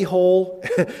cubby hole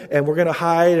and we're going to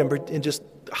hide and just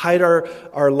hide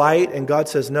our light. And God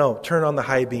says, no, turn on the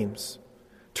high beams.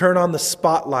 Turn on the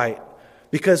spotlight.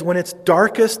 Because when it's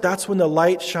darkest, that's when the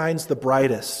light shines the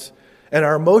brightest. And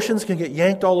our emotions can get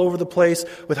yanked all over the place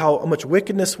with how much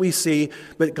wickedness we see.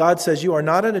 But God says, you are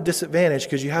not at a disadvantage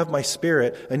because you have my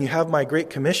Spirit and you have my great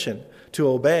commission to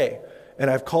obey. And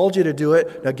I've called you to do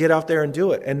it. Now get out there and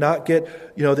do it. And not get,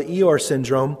 the Eeyore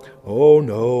syndrome. Oh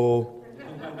no,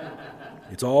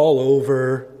 it's all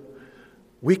over.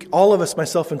 All of us,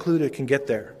 myself included, can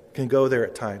go there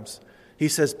at times. He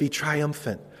says, be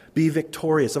triumphant, be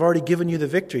victorious. I've already given you the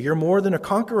victory. You're more than a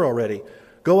conqueror already.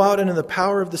 Go out into the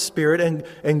power of the Spirit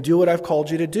and do what I've called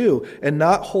you to do, and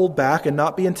not hold back and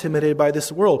not be intimidated by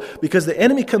this world. Because the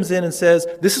enemy comes in and says,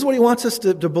 this is what he wants us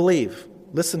to believe.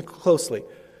 Listen closely.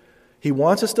 He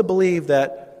wants us to believe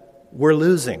that we're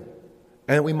losing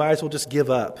and that we might as well just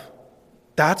give up.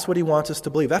 That's what he wants us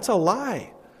to believe. That's a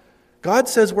lie. God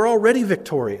says we're already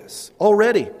victorious,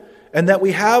 already. And that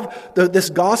we have this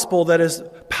gospel that is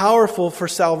powerful for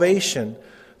salvation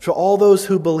for all those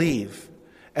who believe.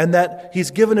 And that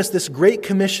he's given us this great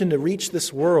commission to reach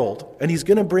this world. And he's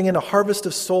going to bring in a harvest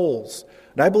of souls.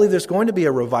 And I believe there's going to be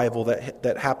a revival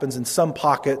that happens in some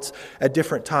pockets at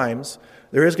different times.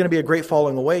 There is going to be a great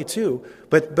falling away too.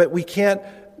 But we can't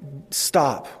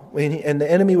stop. And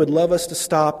the enemy would love us to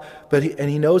stop. But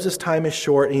he knows his time is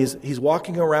short. And he's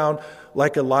walking around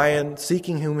like a lion,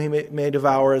 seeking whom he may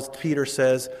devour, as Peter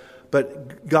says.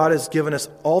 But God has given us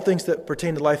all things that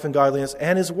pertain to life and godliness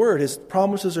and his word. His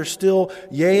promises are still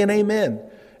yea and amen.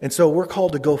 And so we're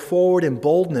called to go forward in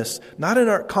boldness, not in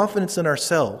our confidence in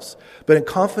ourselves, but in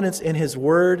confidence in his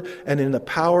word and in the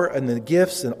power and the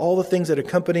gifts and all the things that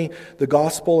accompany the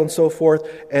gospel and so forth,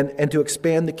 and to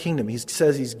expand the kingdom. He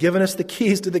says he's given us the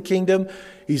keys to the kingdom.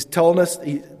 He's telling us,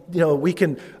 we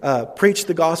can preach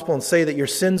the gospel and say that your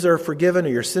sins are forgiven or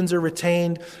your sins are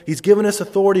retained. He's given us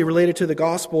authority related to the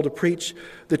gospel to preach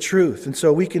the truth. And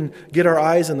so we can get our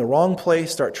eyes in the wrong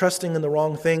place, start trusting in the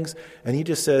wrong things. And he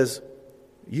just says,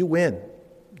 you win.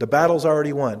 The battle's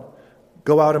already won.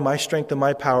 Go out in my strength and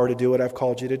my power to do what I've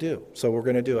called you to do. So we're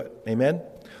going to do it. Amen?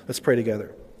 Let's pray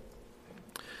together.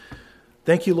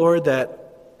 Thank you, Lord,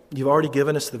 that you've already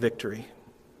given us the victory.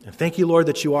 And thank you, Lord,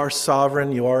 that you are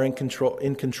sovereign, you are in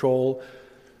control.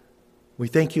 We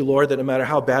thank you, Lord, that no matter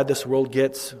how bad this world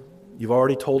gets, you've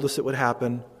already told us it would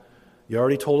happen. You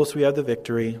already told us we have the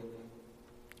victory.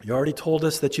 You already told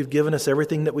us that you've given us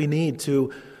everything that we need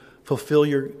to fulfill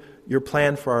your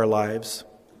plan for our lives.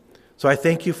 So I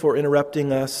thank you for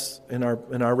interrupting us in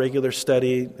our regular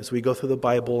study as we go through the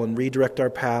Bible and redirect our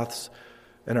paths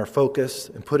and our focus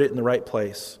and put it in the right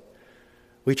place.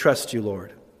 We trust you,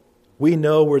 Lord. We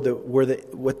know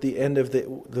what the end of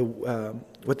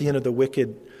the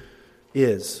wicked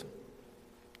is,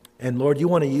 and Lord, you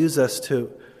want to use us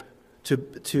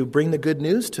to bring the good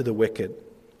news to the wicked,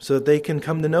 so that they can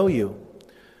come to know you.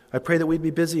 I pray that we'd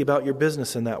be busy about your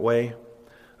business in that way,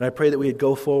 and I pray that we'd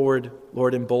go forward,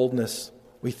 Lord, in boldness.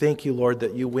 We thank you, Lord,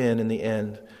 that you win in the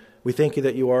end. We thank you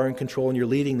that you are in control and you're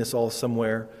leading this all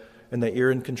somewhere, and that you're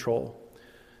in control.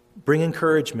 Bring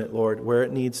encouragement, Lord, where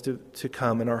it needs to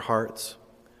come in our hearts.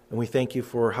 And we thank you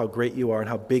for how great you are and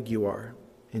how big you are.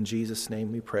 In Jesus'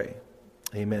 name we pray.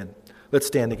 Amen. Let's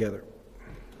stand together.